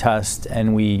we test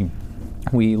and we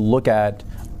look at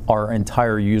our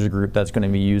entire user group that's going to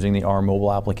be using our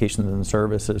mobile applications and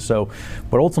services. So,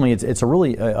 but ultimately, it's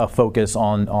really a focus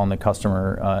on the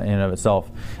customer in and of itself.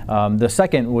 The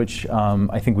second, which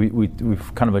I think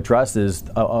we've kind of addressed, is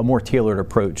a more tailored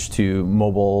approach to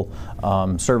mobile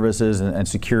services and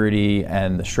security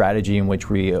and the strategy in which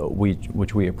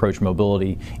we approach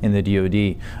mobility in the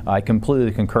DoD. I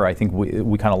completely concur. I think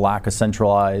we kind of lack a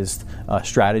centralized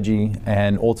strategy,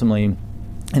 and ultimately,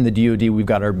 in the DoD, we've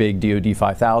got our big DoD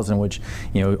 5000, which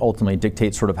ultimately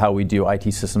dictates sort of how we do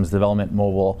IT systems development,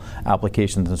 mobile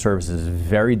applications and services.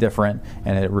 Very different,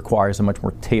 and it requires a much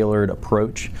more tailored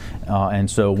approach. And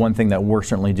so one thing that we're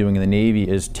certainly doing in the Navy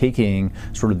is taking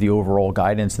sort of the overall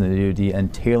guidance in the DoD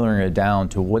and tailoring it down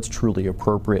to what's truly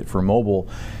appropriate for mobile.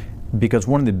 Because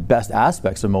one of the best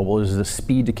aspects of mobile is the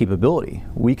speed to capability.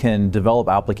 We can develop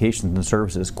applications and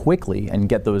services quickly and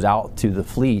get those out to the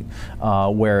fleet,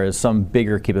 whereas some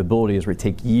bigger capabilities would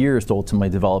take years to ultimately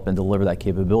develop and deliver that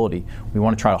capability. We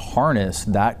want to try to harness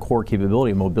that core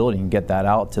capability of mobility and get that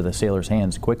out to the sailors'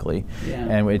 hands quickly. Yeah.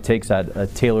 And it takes a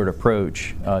tailored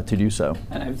approach to do so.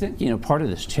 And I think part of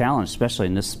this challenge, especially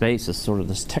in this space, is sort of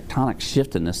this tectonic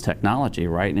shift in this technology,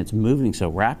 right? And it's moving so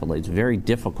rapidly. It's very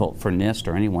difficult for NIST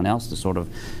or anyone else to sort of,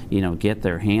 get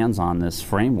their hands on this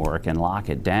framework and lock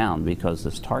it down because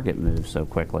this target moves so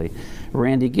quickly.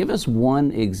 Randy, give us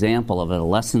one example of a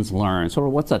lessons learned. Sort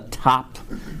of what's a top,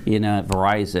 at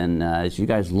Verizon, as you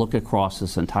guys look across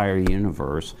this entire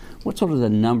universe, what's sort of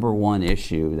the number one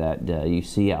issue that you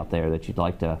see out there that you'd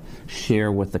like to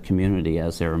share with the community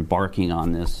as they're embarking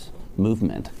on this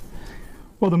movement?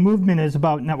 Well, the movement is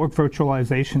about network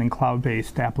virtualization and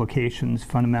cloud-based applications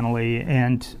fundamentally,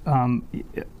 and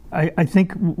I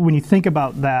think when you think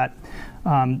about that,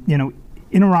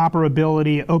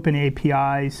 interoperability, open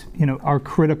APIs, are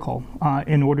critical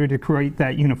in order to create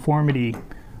that uniformity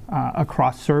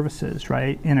across services,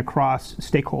 right, and across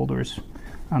stakeholders.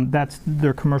 That's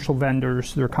their commercial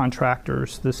vendors, their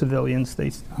contractors, the civilians they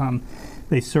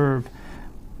serve.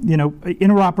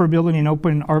 Interoperability and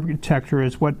open architecture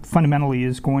is what fundamentally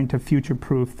is going to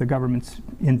future-proof the government's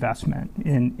investment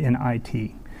in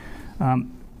IT.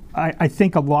 I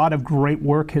think a lot of great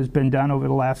work has been done over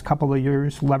the last couple of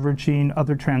years leveraging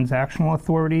other transactional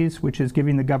authorities, which is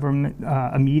giving the government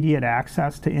immediate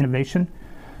access to innovation.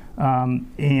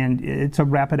 And it's a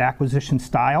rapid acquisition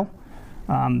style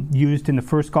used in the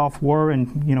first Gulf War,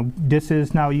 and DISA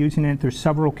is now using it. There's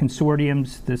several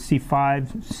consortiums, the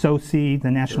C5, SOCI,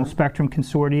 the National Spectrum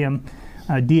Consortium.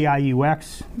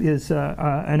 DIUX is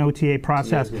an OTA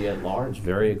process. DoD at large,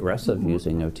 very aggressive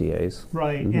using OTAs.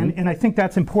 Right, and I think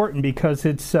that's important because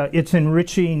it's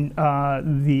enriching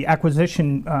the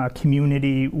acquisition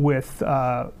community with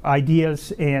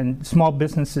ideas and small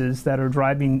businesses that are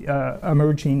driving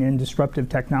emerging and disruptive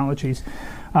technologies,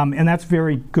 and that's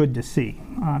very good to see.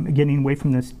 Getting away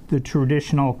from the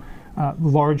traditional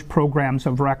large programs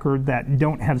of record that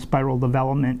don't have spiral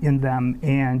development in them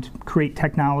and create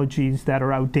technologies that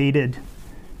are outdated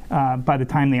by the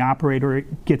time the operator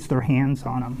gets their hands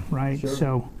on them, right? Sure.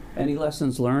 So, any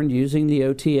lessons learned using the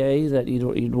OTA that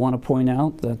you'd want to point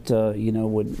out that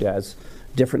would, as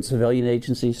different civilian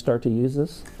agencies start to use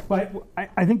this? Well,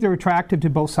 I think they're attractive to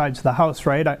both sides of the house,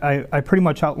 right? I pretty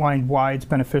much outlined why it's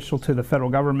beneficial to the federal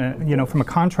government. From a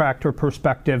contractor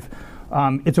perspective,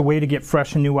 it's a way to get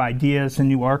fresh and new ideas and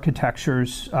new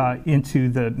architectures into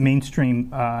the mainstream,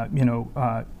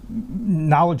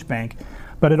 knowledge bank.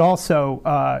 But it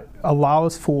also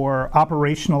allows for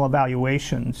operational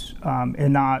evaluations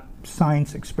and not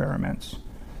science experiments.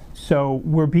 So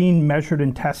we're being measured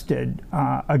and tested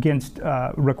against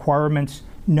requirements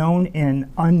known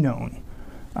and unknown.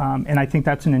 And I think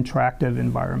that's an attractive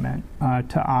environment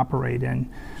to operate in.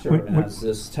 Sure, and as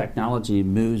this technology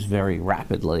moves very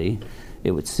rapidly,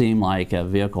 it would seem like a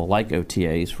vehicle like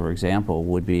OTAs, for example,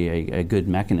 would be a good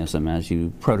mechanism as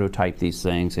you prototype these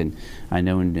things. And I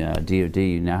know in DoD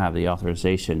you now have the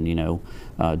authorization,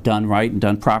 done right and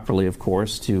done properly, of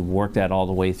course, to work that all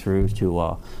the way through to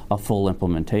a full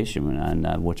implementation,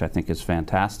 and which I think is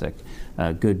fantastic.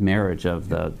 Good marriage of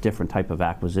the different type of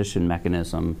acquisition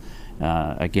mechanism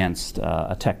against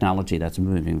a technology that's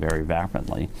moving very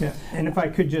rapidly. Yeah, and if I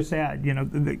could just add,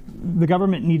 the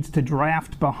government needs to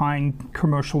draft behind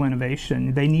commercial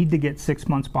innovation. They need to get 6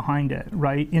 months behind it,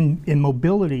 right? In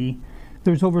mobility,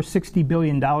 there's over $60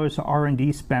 billion of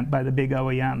R&D spent by the big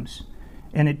OEMs,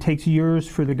 and it takes years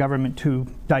for the government to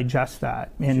digest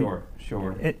that. And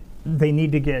sure. They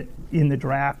need to get in the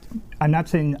draft. I'm not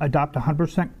saying adopt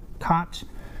 100% COTS.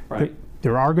 Right.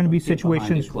 There are going to be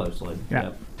situations. Closely. Yeah.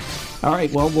 Yep. All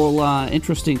right, well,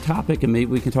 interesting topic, and maybe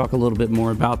we can talk a little bit more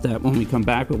about that when we come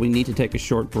back, but we need to take a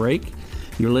short break.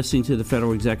 You're listening to the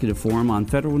Federal Executive Forum on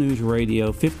Federal News Radio,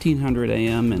 1500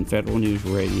 AM and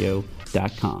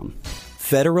federalnewsradio.com.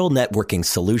 Federal networking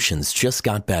solutions just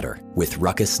got better with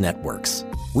Ruckus Networks.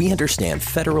 We understand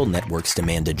federal networks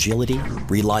demand agility,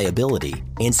 reliability,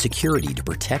 and security to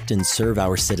protect and serve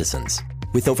our citizens.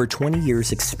 With over 20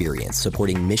 years' experience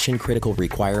supporting mission-critical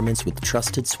requirements with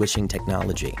trusted switching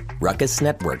technology, Ruckus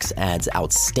Networks adds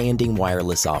outstanding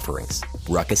wireless offerings.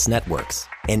 Ruckus Networks,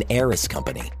 an Aeris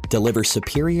company, delivers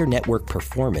superior network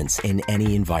performance in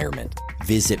any environment.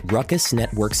 Visit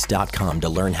ruckusnetworks.com to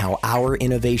learn how our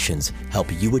innovations help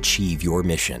you achieve your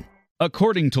mission.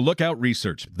 According to Lookout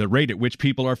Research, the rate at which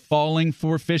people are falling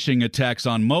for phishing attacks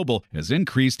on mobile has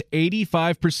increased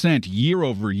 85% year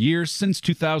over year since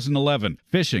 2011.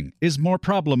 Phishing is more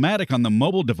problematic on the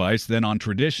mobile device than on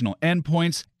traditional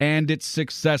endpoints, and it's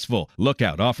successful.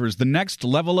 Lookout offers the next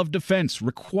level of defense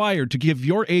required to give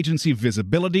your agency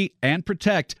visibility and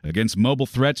protect against mobile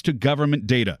threats to government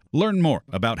data. Learn more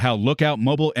about how Lookout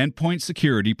Mobile Endpoint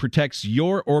Security protects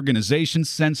your organization's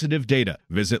sensitive data.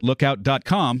 Visit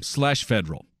lookout.com/federal.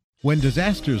 When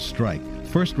disasters strike,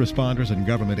 first responders and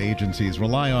government agencies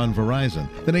rely on Verizon,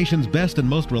 the nation's best and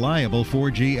most reliable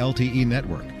 4G LTE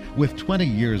network. With 20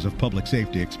 years of public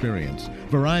safety experience,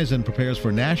 Verizon prepares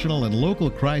for national and local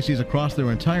crises across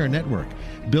their entire network,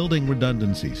 building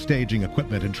redundancy, staging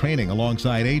equipment, and training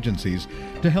alongside agencies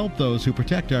to help those who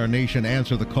protect our nation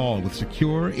answer the call with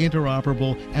secure,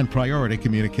 interoperable, and priority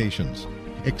communications.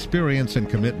 Experience and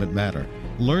commitment matter.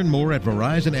 Learn more at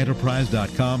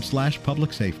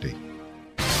VerizonEnterprise.com/public safety.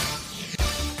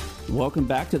 Welcome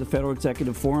back to the Federal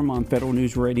Executive Forum on Federal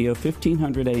News Radio,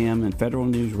 1500 AM and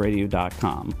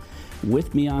federalnewsradio.com.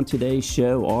 With me on today's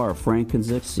show are Frank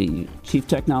Konieczny, Chief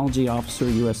Technology Officer,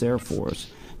 U.S. Air Force,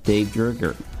 Dave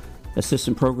Driggert,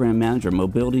 Assistant Program Manager,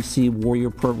 Mobility Sea Warrior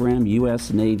Program,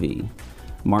 U.S. Navy,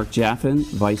 Mark Jaffin,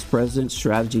 Vice President,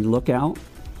 Strategy Lookout,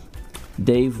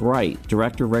 Dave Wright,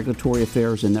 Director of Regulatory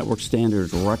Affairs and Network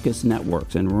Standards, Ruckus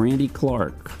Networks, and Randy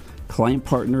Clark, Client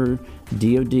Partner,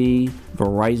 DoD,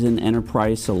 Verizon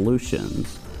Enterprise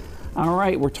Solutions. All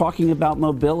right, we're talking about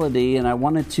mobility, and I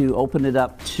wanted to open it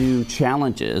up to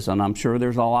challenges, and I'm sure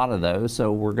there's a lot of those.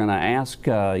 So we're going to ask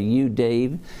you,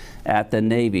 Dave, at the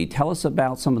Navy. Tell us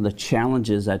about some of the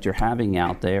challenges that you're having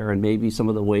out there, and maybe some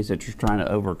of the ways that you're trying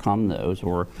to overcome those,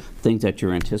 or things that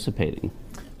you're anticipating.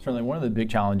 Certainly, one of the big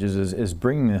challenges is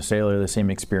bringing the sailor the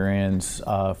same experience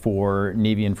for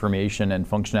Navy information and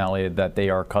functionality that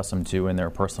they are accustomed to in their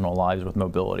personal lives with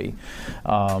mobility.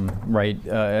 Right,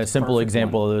 a simple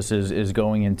example of this is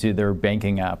going into their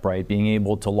banking app, right? Being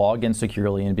able to log in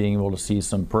securely and being able to see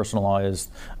some personalized,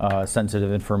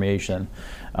 sensitive information.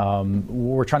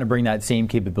 We're trying to bring that same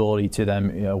capability to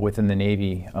them within the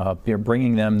Navy,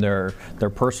 bringing them their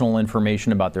personal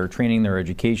information about their training, their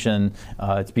education,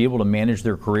 to be able to manage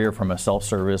their career from a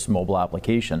self-service mobile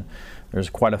application. There's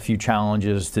quite a few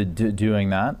challenges to doing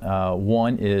that.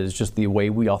 One is just the way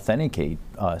we authenticate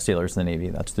sailors in the Navy.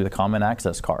 That's through the Common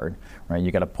Access Card, right?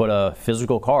 You got to put a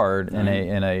physical card in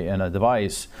a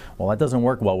device. Well, that doesn't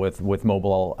work well with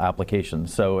mobile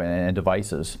applications and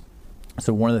devices.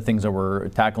 So one of the things that we're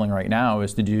tackling right now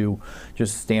is to do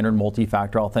just standard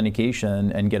multi-factor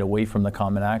authentication and get away from the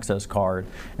Common Access Card.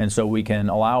 And so we can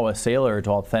allow a sailor to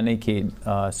authenticate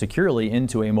securely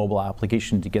into a mobile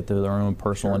application to get to their own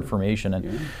personal information.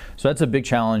 And so that's a big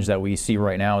challenge that we see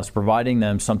right now, is providing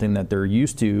them something that they're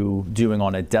used to doing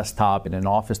on a desktop in an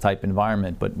office type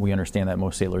environment. But we understand that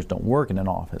most sailors don't work in an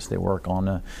office. They work on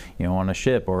a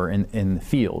ship or in the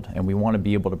field. And we want to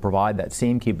be able to provide that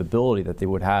same capability that they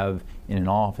would have in an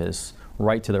office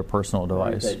right to their personal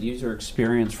device. That user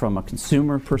experience from a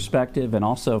consumer perspective, and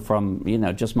also from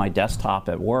just my desktop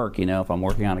at work. If I'm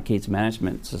working on a case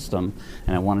management system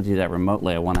and I want to do that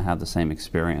remotely, I want to have the same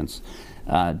experience.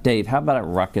 Dave, how about at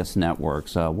Ruckus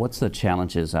Networks? What's the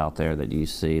challenges out there that you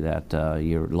see that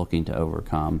you're looking to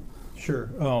overcome? Sure.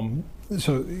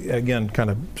 So again, kind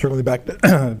of circling back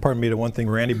to, to one thing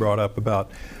Randy brought up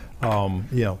about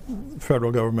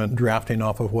federal government drafting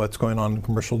off of what's going on in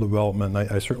commercial development.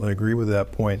 I certainly agree with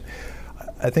that point.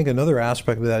 I think another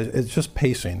aspect of that is just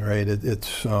pacing, right?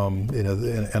 It's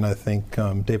and I think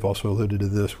Dave also alluded to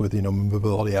this with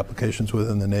mobility applications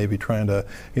within the Navy, trying to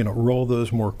roll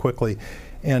those more quickly.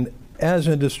 And as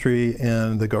industry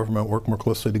and the government work more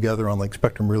closely together on like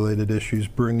spectrum-related issues,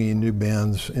 bringing new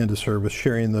bands into service,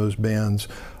 sharing those bands,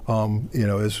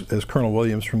 as Colonel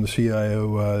Williams from the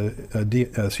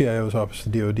CIO's office,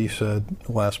 the DoD, said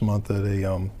last month at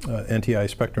a NTI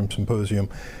Spectrum Symposium,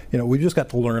 we've just got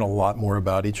to learn a lot more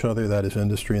about each other. That is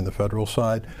industry and the federal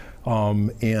side.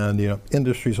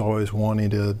 Industry's always wanting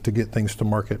to get things to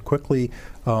market quickly.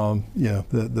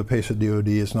 The pace at DoD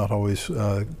is not always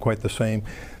quite the same.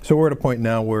 So we're at a point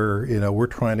now where we're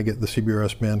trying to get the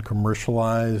CBRS band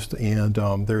commercialized, and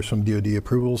there's some DoD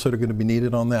approvals that are going to be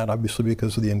needed on that, obviously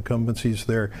because of the incumbencies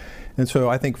there. And so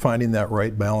I think finding that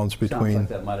right balance between... Sounds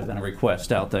like that might have been a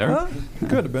request out there.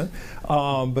 Could have been.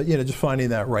 But just finding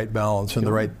that right balance and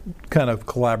the right kind of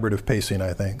collaborative pacing,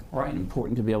 I think. Right,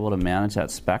 important to be able to manage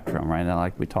that spectrum, right,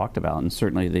 like we talked about, and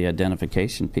certainly the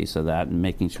identification piece of that and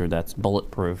making sure that's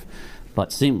bulletproof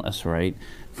but seamless, right?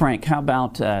 Frank, how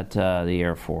about at the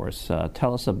Air Force?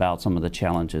 Tell us about some of the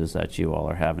challenges that you all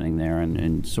are having there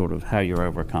and sort of how you're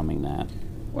overcoming that.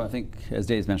 Well, I think, as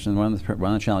Dave's mentioned, one of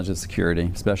the challenges is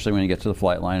security, especially when you get to the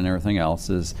flight line and everything else,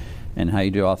 and how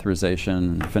you do authorization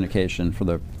and authentication for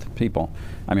the people.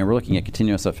 I mean, we're looking at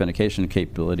continuous authentication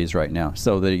capabilities right now,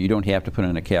 so that you don't have to put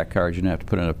in a CAC card, you don't have to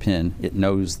put in a PIN.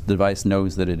 The device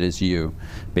knows that it is you,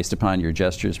 based upon your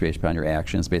gestures, based upon your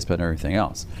actions, based upon everything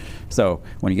else. So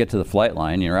when you get to the flight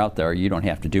line, you're out there, you don't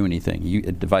have to do anything.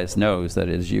 The device knows that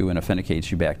it is you and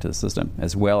authenticates you back to the system,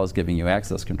 as well as giving you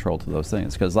access control to those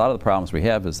things. Because a lot of the problems we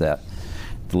have is that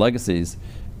the legacies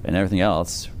and everything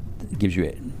else gives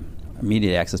you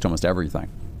immediate access to almost everything.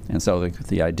 And so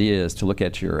the idea is to look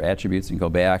at your attributes and go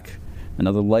back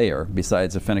another layer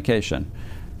besides authentication.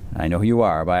 I know who you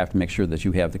are, but I have to make sure that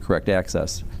you have the correct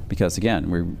access, because again,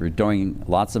 we're doing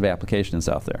lots of applications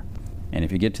out there. And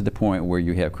if you get to the point where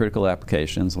you have critical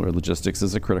applications, where logistics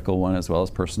is a critical one, as well as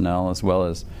personnel, as well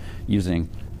as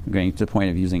going to the point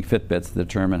of using Fitbits to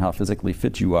determine how physically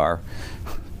fit you are,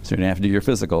 so you don't have to do your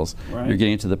physicals. Right. You're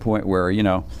getting to the point where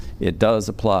it does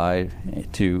apply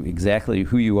to exactly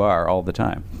who you are all the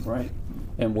time. Right.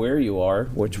 And where you are,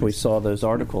 which we saw those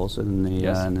articles in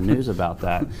the news about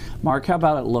that. Mark, how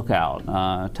about at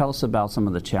Lookout? Tell us about some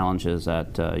of the challenges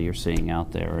that you're seeing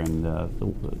out there and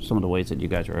some of the ways that you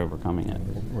guys are overcoming it.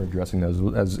 We're addressing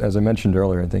those. As I mentioned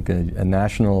earlier, I think a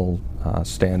national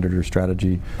standard or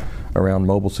strategy around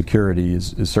mobile security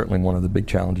is certainly one of the big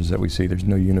challenges that we see. There's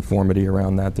no uniformity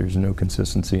around that. There's no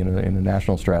consistency in a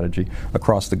national strategy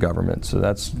across the government. So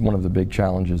that's one of the big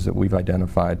challenges that we've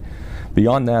identified.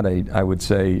 Beyond that, I would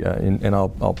say, and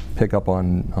I'll pick up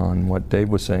on what Dave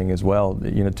was saying as well,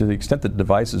 to the extent that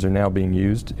devices are now being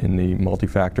used in the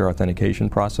multi-factor authentication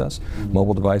process,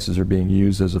 mobile devices are being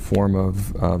used as a form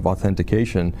of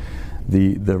authentication,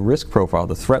 the risk profile,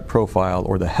 the threat profile,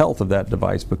 or the health of that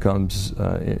device becomes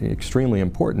extremely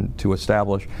important to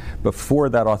establish before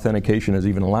that authentication is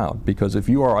even allowed. Because if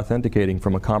you are authenticating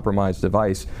from a compromised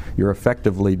device, you're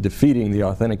effectively defeating the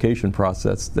authentication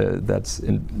process that's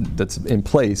in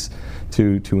place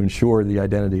to ensure the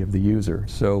identity of the user.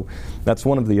 So that's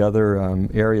one of the other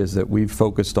areas that we've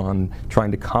focused on,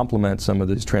 trying to complement some of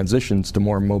these transitions to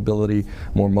more mobility,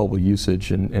 more mobile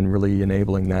usage, and really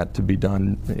enabling that to be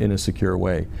done in a secure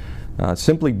way.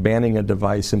 Simply banning a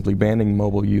device, simply banning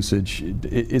mobile usage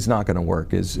is not going to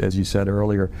work. As you said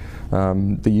earlier,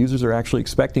 the users are actually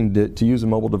expecting to use a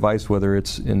mobile device, whether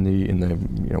it's in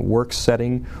the work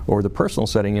setting or the personal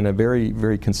setting, in a very,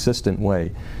 very consistent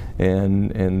way.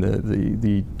 And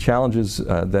the challenges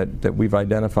that we've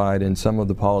identified in some of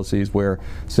the policies, where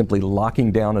simply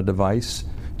locking down a device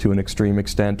to an extreme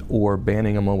extent, or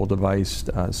banning a mobile device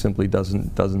simply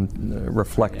doesn't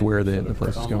reflect where the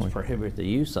place is going. Prohibit the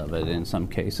use of it in some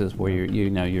cases where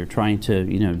you're trying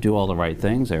to do all the right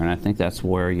things there, and I think that's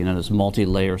where there's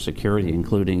multi-layer security,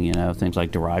 including things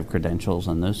like derived credentials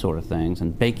and those sort of things,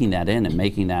 and baking that in and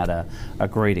making that a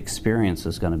great experience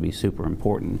is going to be super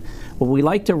important. Well, we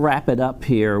like to wrap it up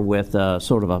here with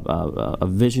sort of a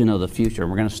vision of the future.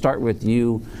 We're going to start with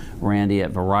you, Randy,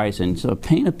 at Verizon. So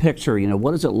paint a picture.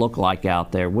 What does it look like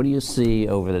out there? What do you see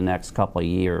over the next couple of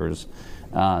years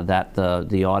that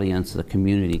the audience, the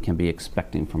community can be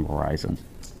expecting from Verizon?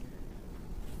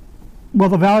 Well,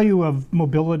 the value of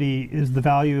mobility is the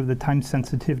value of the time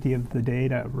sensitivity of the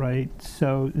data, right?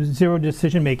 So zero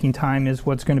decision-making time is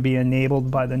what's going to be enabled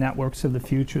by the networks of the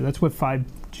future. That's what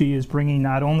 5G is bringing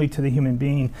not only to the human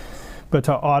being, but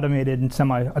to automated and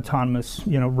semi-autonomous,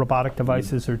 robotic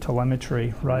devices or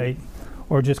telemetry, right?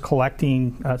 Or just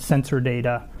collecting sensor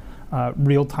data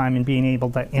real time and being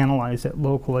able to analyze it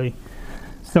locally.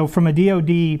 So from a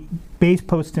DoD base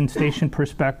post and station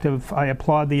perspective, I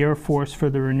applaud the Air Force for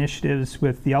their initiatives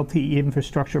with the LTE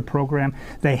infrastructure program.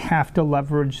 They have to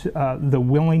leverage the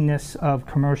willingness of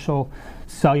commercial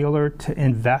cellular to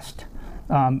invest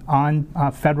on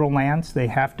federal lands. They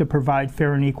have to provide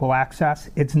fair and equal access.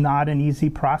 It's not an easy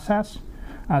process,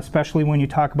 especially when you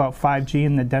talk about 5G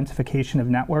and the densification of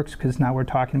networks, because now we're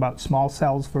talking about small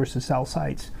cells versus cell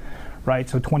sites. Right,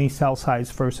 so 20 cell sites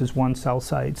versus 1 cell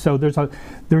site. So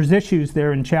there's issues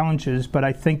there and challenges, but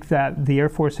I think that the Air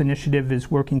Force initiative is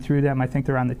working through them. I think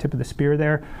they're on the tip of the spear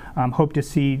there. Hope to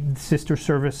see sister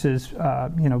services,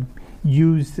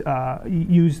 use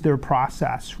their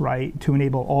process, right, to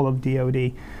enable all of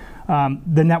DoD.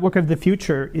 The network of the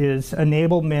future is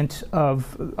enablement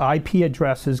of IP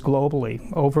addresses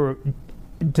globally over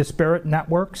disparate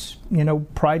networks,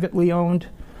 privately owned,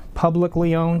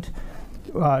 publicly owned.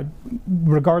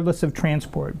 Regardless of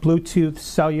transport, Bluetooth,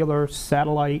 cellular,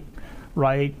 satellite,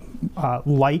 right,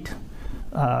 light,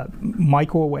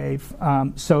 microwave.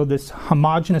 So this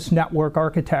homogeneous network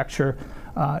architecture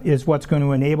is what's going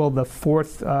to enable the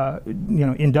fourth,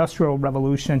 industrial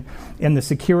revolution. And the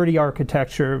security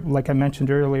architecture, like I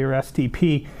mentioned earlier,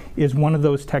 STP, is one of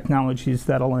those technologies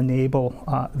that'll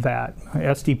enable that.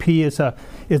 STP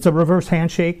is a reverse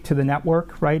handshake to the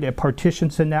network, right? It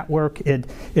partitions the network.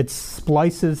 It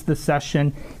splices the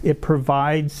session. It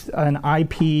provides an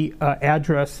IP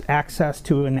address access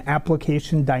to an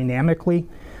application dynamically.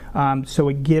 So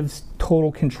it gives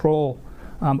total control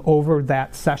over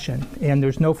that session, and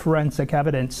there's no forensic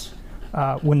evidence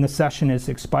when the session is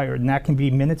expired, and that can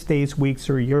be minutes, days, weeks,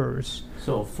 or years.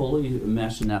 So a fully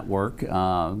meshed network.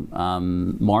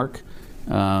 Mark,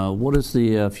 what does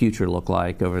the future look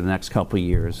like over the next couple of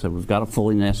years? So we've got a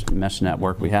fully meshed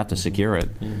network. We have to secure it.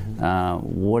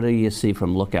 What do you see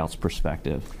from Lookout's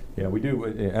perspective? Yeah, we do.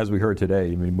 As we heard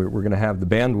today, I mean, we're going to have the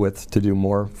bandwidth to do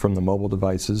more from the mobile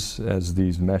devices as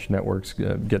these mesh networks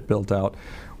get built out.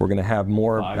 We're going to have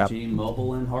more 5G,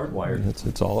 mobile, and hardwired.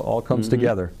 It's all comes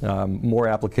together. More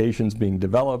applications being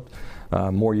developed,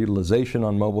 more utilization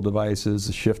on mobile devices,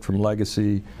 a shift from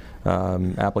legacy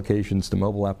applications to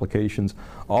mobile applications.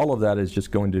 All of that is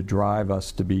just going to drive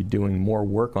us to be doing more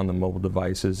work on the mobile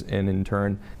devices, and in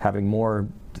turn having more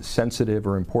sensitive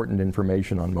or important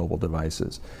information on mobile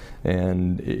devices.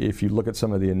 And if you look at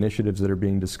some of the initiatives that are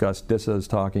being discussed, DISA is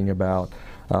talking about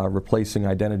replacing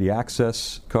identity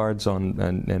access cards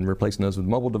and replacing those with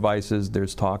mobile devices.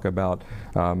 There's talk about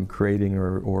creating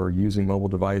or using mobile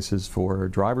devices for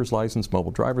driver's license,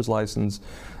 mobile driver's license.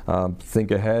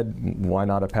 Think ahead, why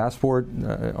not a passport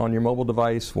on your mobile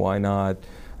device? Why not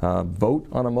vote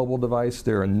on a mobile device?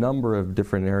 There are a number of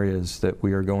different areas that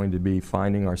we are going to be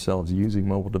finding ourselves using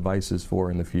mobile devices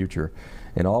for in the future.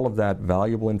 And all of that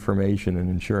valuable information and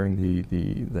ensuring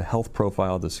the health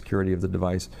profile, the security of the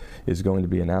device is going to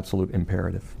be an absolute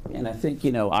imperative. And I think,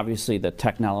 obviously the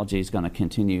technology is going to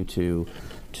continue to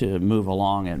move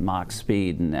along at Mach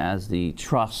speed, and as the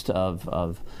trust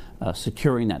of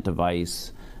securing that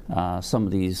device, some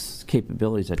of these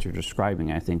capabilities that you're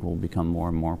describing, I think, will become more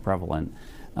and more prevalent.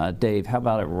 Dave, how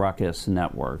about at Ruckus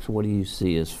Networks? What do you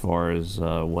see as far as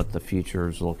what the future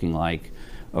is looking like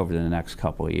over the next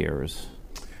couple of years?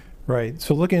 Right.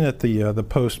 So looking at the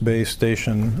post base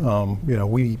station,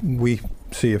 we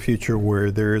see a future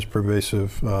where there is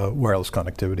pervasive wireless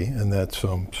connectivity, and that's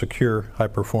secure, high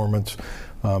performance,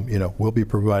 We'll be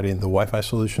providing the Wi-Fi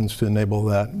solutions to enable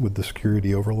that with the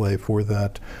security overlay for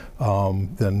that.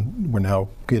 Then we're now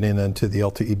getting into the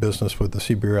LTE business with the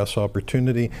CBRS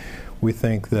opportunity. We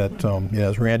think that,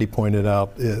 as Randy pointed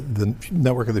out, the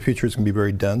network of the future is going to be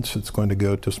very dense. It's going to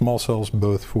go to small cells,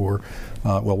 both for,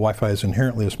 Wi-Fi is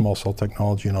inherently a small cell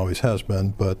technology and always has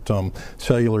been, but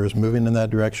cellular is moving in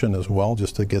that direction as well,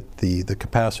 just to get the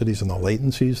capacities and the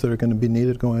latencies that are going to be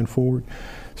needed going forward.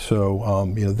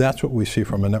 So, that's what we see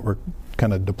from a network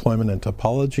kind of deployment and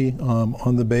topology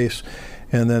on the base.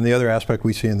 And then the other aspect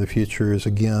we see in the future is,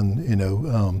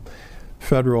 again,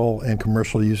 federal and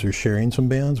commercial users sharing some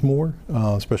bands more,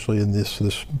 especially in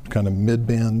this kind of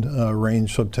mid-band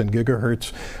range, sub 10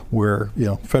 gigahertz, where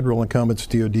federal incumbents,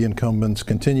 DoD incumbents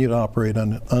continue to operate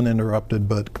uninterrupted,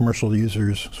 but commercial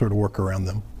users sort of work around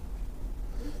them.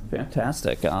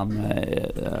 Fantastic.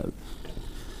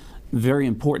 Very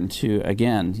important to,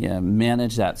 again,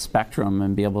 manage that spectrum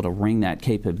and be able to wring that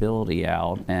capability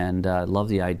out. And I love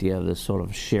the idea of this sort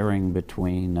of sharing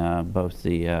between both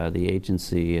the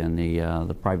agency and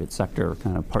the private sector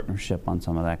kind of partnership on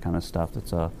some of that kind of stuff.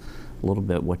 That's a little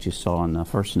bit what you saw in the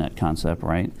FirstNet concept,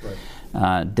 right?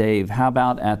 Dave, how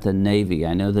about at the Navy?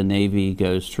 I know the Navy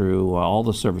goes through, all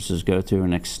the services go through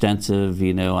an extensive,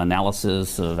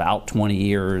 analysis of out 20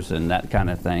 years and that kind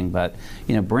of thing. But,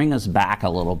 bring us back a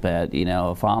little bit.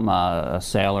 If I'm a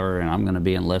sailor and I'm going to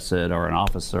be enlisted or an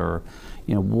officer,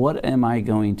 what am I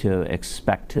going to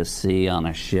expect to see on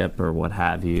a ship or what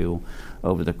have you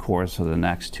over the course of the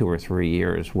next 2 or 3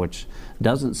 years, which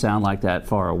doesn't sound like that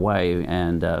far away,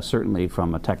 and certainly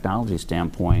from a technology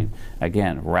standpoint,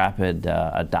 again, rapid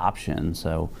adoption.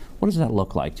 So what does that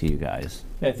look like to you guys?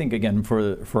 I think, again,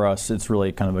 for us, it's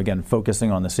really kind of, again,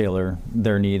 focusing on the sailor,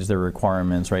 their needs, their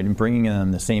requirements, right, and bringing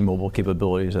them the same mobile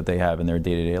capabilities that they have in their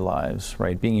day-to-day lives,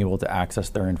 right, being able to access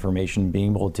their information,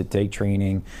 being able to take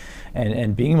training,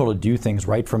 and being able to do things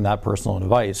right from that personal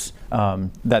device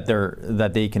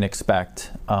that they can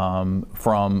expect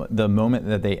from the moment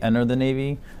that they enter the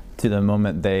Navy to the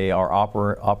moment they are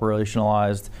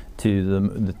operationalized to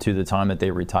the time that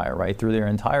they retire, right? Through their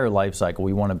entire life cycle,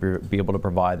 we want to be able to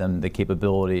provide them the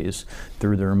capabilities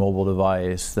through their mobile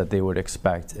device that they would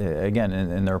expect, again,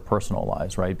 in their personal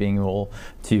lives, right? Being able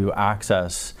to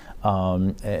access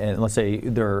and let's say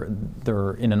they're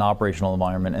in an operational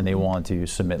environment and they want to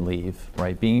submit leave,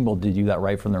 right? Being able to do that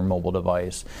right from their mobile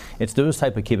device. It's those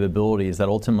type of capabilities that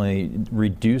ultimately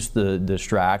reduce the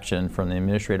distraction from the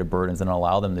administrative burdens and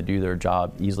allow them to do their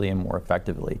job easily and more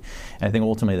effectively. And I think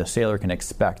ultimately the sailor can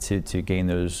expect to gain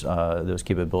those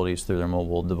capabilities through their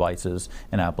mobile devices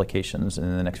and applications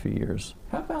in the next few years.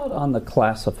 How about on the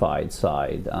classified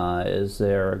side? Is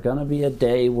there going to be a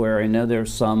day where, I know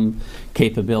there's some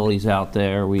capabilities out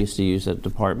there we used to use at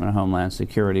Department of Homeland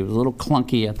Security. It was a little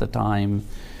clunky at the time.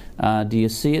 Do you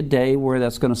see a day where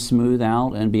that's going to smooth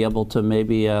out and be able to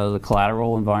maybe the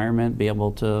collateral environment be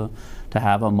able to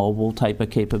have a mobile type of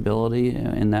capability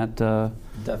in that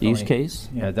use case?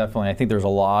 Yeah, definitely. I think there's a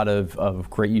lot of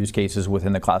great use cases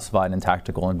within the classified and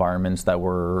tactical environments that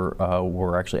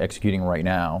we're actually executing right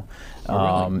now.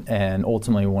 Really? And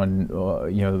ultimately, when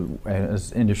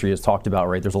as industry has talked about,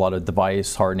 right, there's a lot of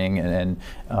device hardening and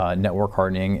network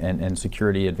hardening and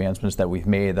security advancements that we've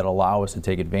made that allow us to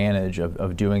take advantage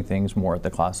of doing things more at the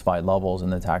classified levels in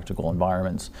the tactical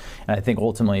environments. And I think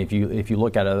ultimately, if you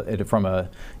look at it from a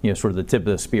sort of the tip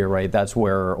of the spear, right, that's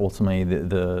where ultimately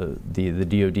the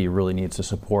DoD really needs to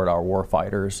support our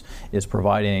warfighters, is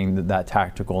providing that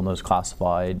tactical and those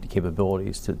classified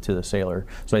capabilities to the sailor.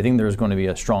 So I think there's going to be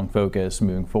a strong focus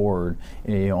moving forward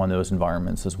on those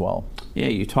environments as well. Yeah,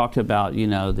 you talked about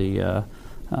the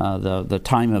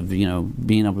time of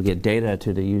being able to get data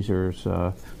to the users,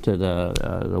 to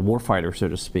the warfighter, so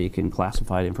to speak, and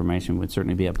classified information would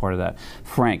certainly be a part of that.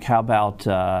 Frank, how about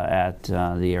at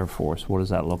the Air Force? What does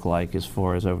that look like as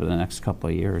far as over the next couple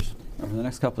of years? Over the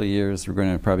next couple of years, we're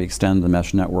going to probably extend the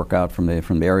mesh network out from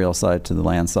the aerial side to the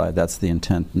land side. That's the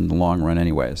intent in the long run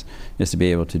anyways, is to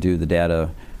be able to do the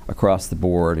data across the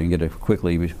board and get it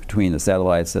quickly between the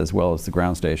satellites as well as the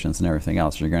ground stations and everything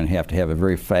else. You're going to have a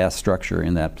very fast structure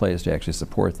in that place to actually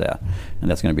support that. And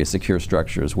that's going to be a secure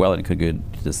structure as well, and it could go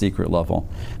to the secret level.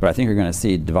 But I think you're going to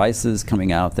see devices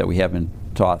coming out that we haven't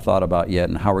thought about yet,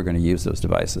 and how we're going to use those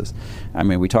devices. I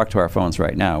mean, we talk to our phones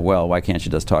right now. Well, why can't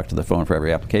you just talk to the phone for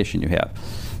every application you have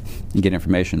and get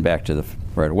information back to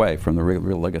right away from the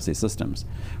real legacy systems?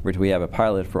 Which we have a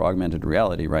pilot for augmented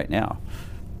reality right now.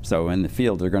 So in the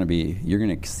field, you're going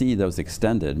to see those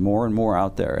extended more and more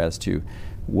out there as to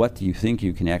what do you think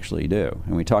you can actually do.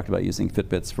 And we talked about using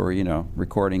Fitbits for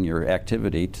recording your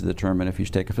activity to determine if you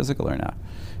should take a physical or not.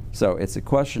 So it's a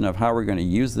question of how we're going to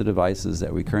use the devices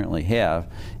that we currently have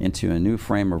into a new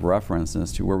frame of reference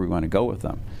as to where we want to go with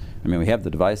them. I mean, we have the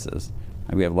devices.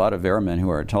 We have a lot of airmen who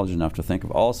are intelligent enough to think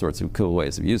of all sorts of cool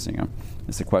ways of using them.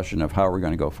 It's a question of how we're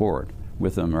going to go forward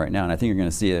with them right now. And I think you're going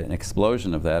to see an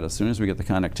explosion of that as soon as we get the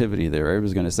connectivity there.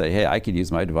 Everybody's going to say, hey, I could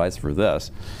use my device for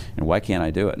this, and why can't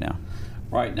I do it now?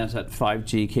 Right, and as that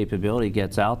 5G capability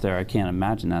gets out there, I can't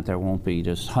imagine that there won't be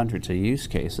just hundreds of use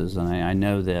cases. And I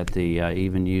know that the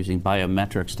even using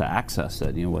biometrics to access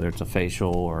it, whether it's a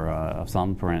facial or a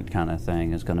thumbprint kind of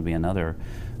thing, is going to be another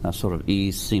sort of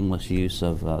seamless use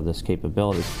of this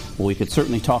capability. Well, we could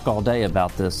certainly talk all day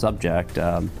about this subject.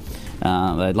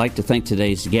 I'd like to thank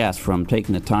today's guests for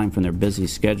taking the time from their busy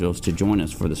schedules to join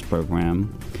us for this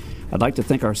program. I'd like to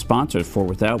thank our sponsors, for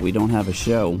without we don't have a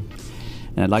show.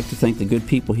 And I'd like to thank the good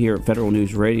people here at Federal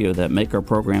News Radio that make our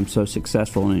program so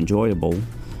successful and enjoyable.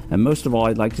 And most of all,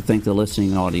 I'd like to thank the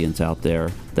listening audience out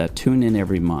there that tune in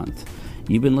every month.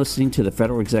 You've been listening to the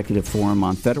Federal Executive Forum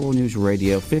on Federal News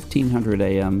Radio, 1500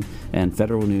 AM and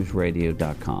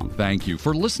federalnewsradio.com. Thank you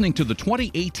for listening to the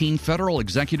 2018 Federal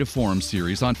Executive Forum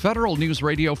series on Federal News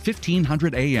Radio,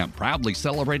 1500 AM, proudly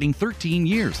celebrating 13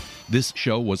 years. This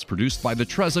show was produced by the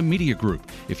Trezza Media Group.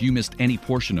 If you missed any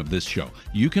portion of this show,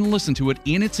 you can listen to it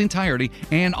in its entirety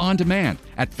and on demand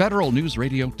at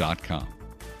federalnewsradio.com.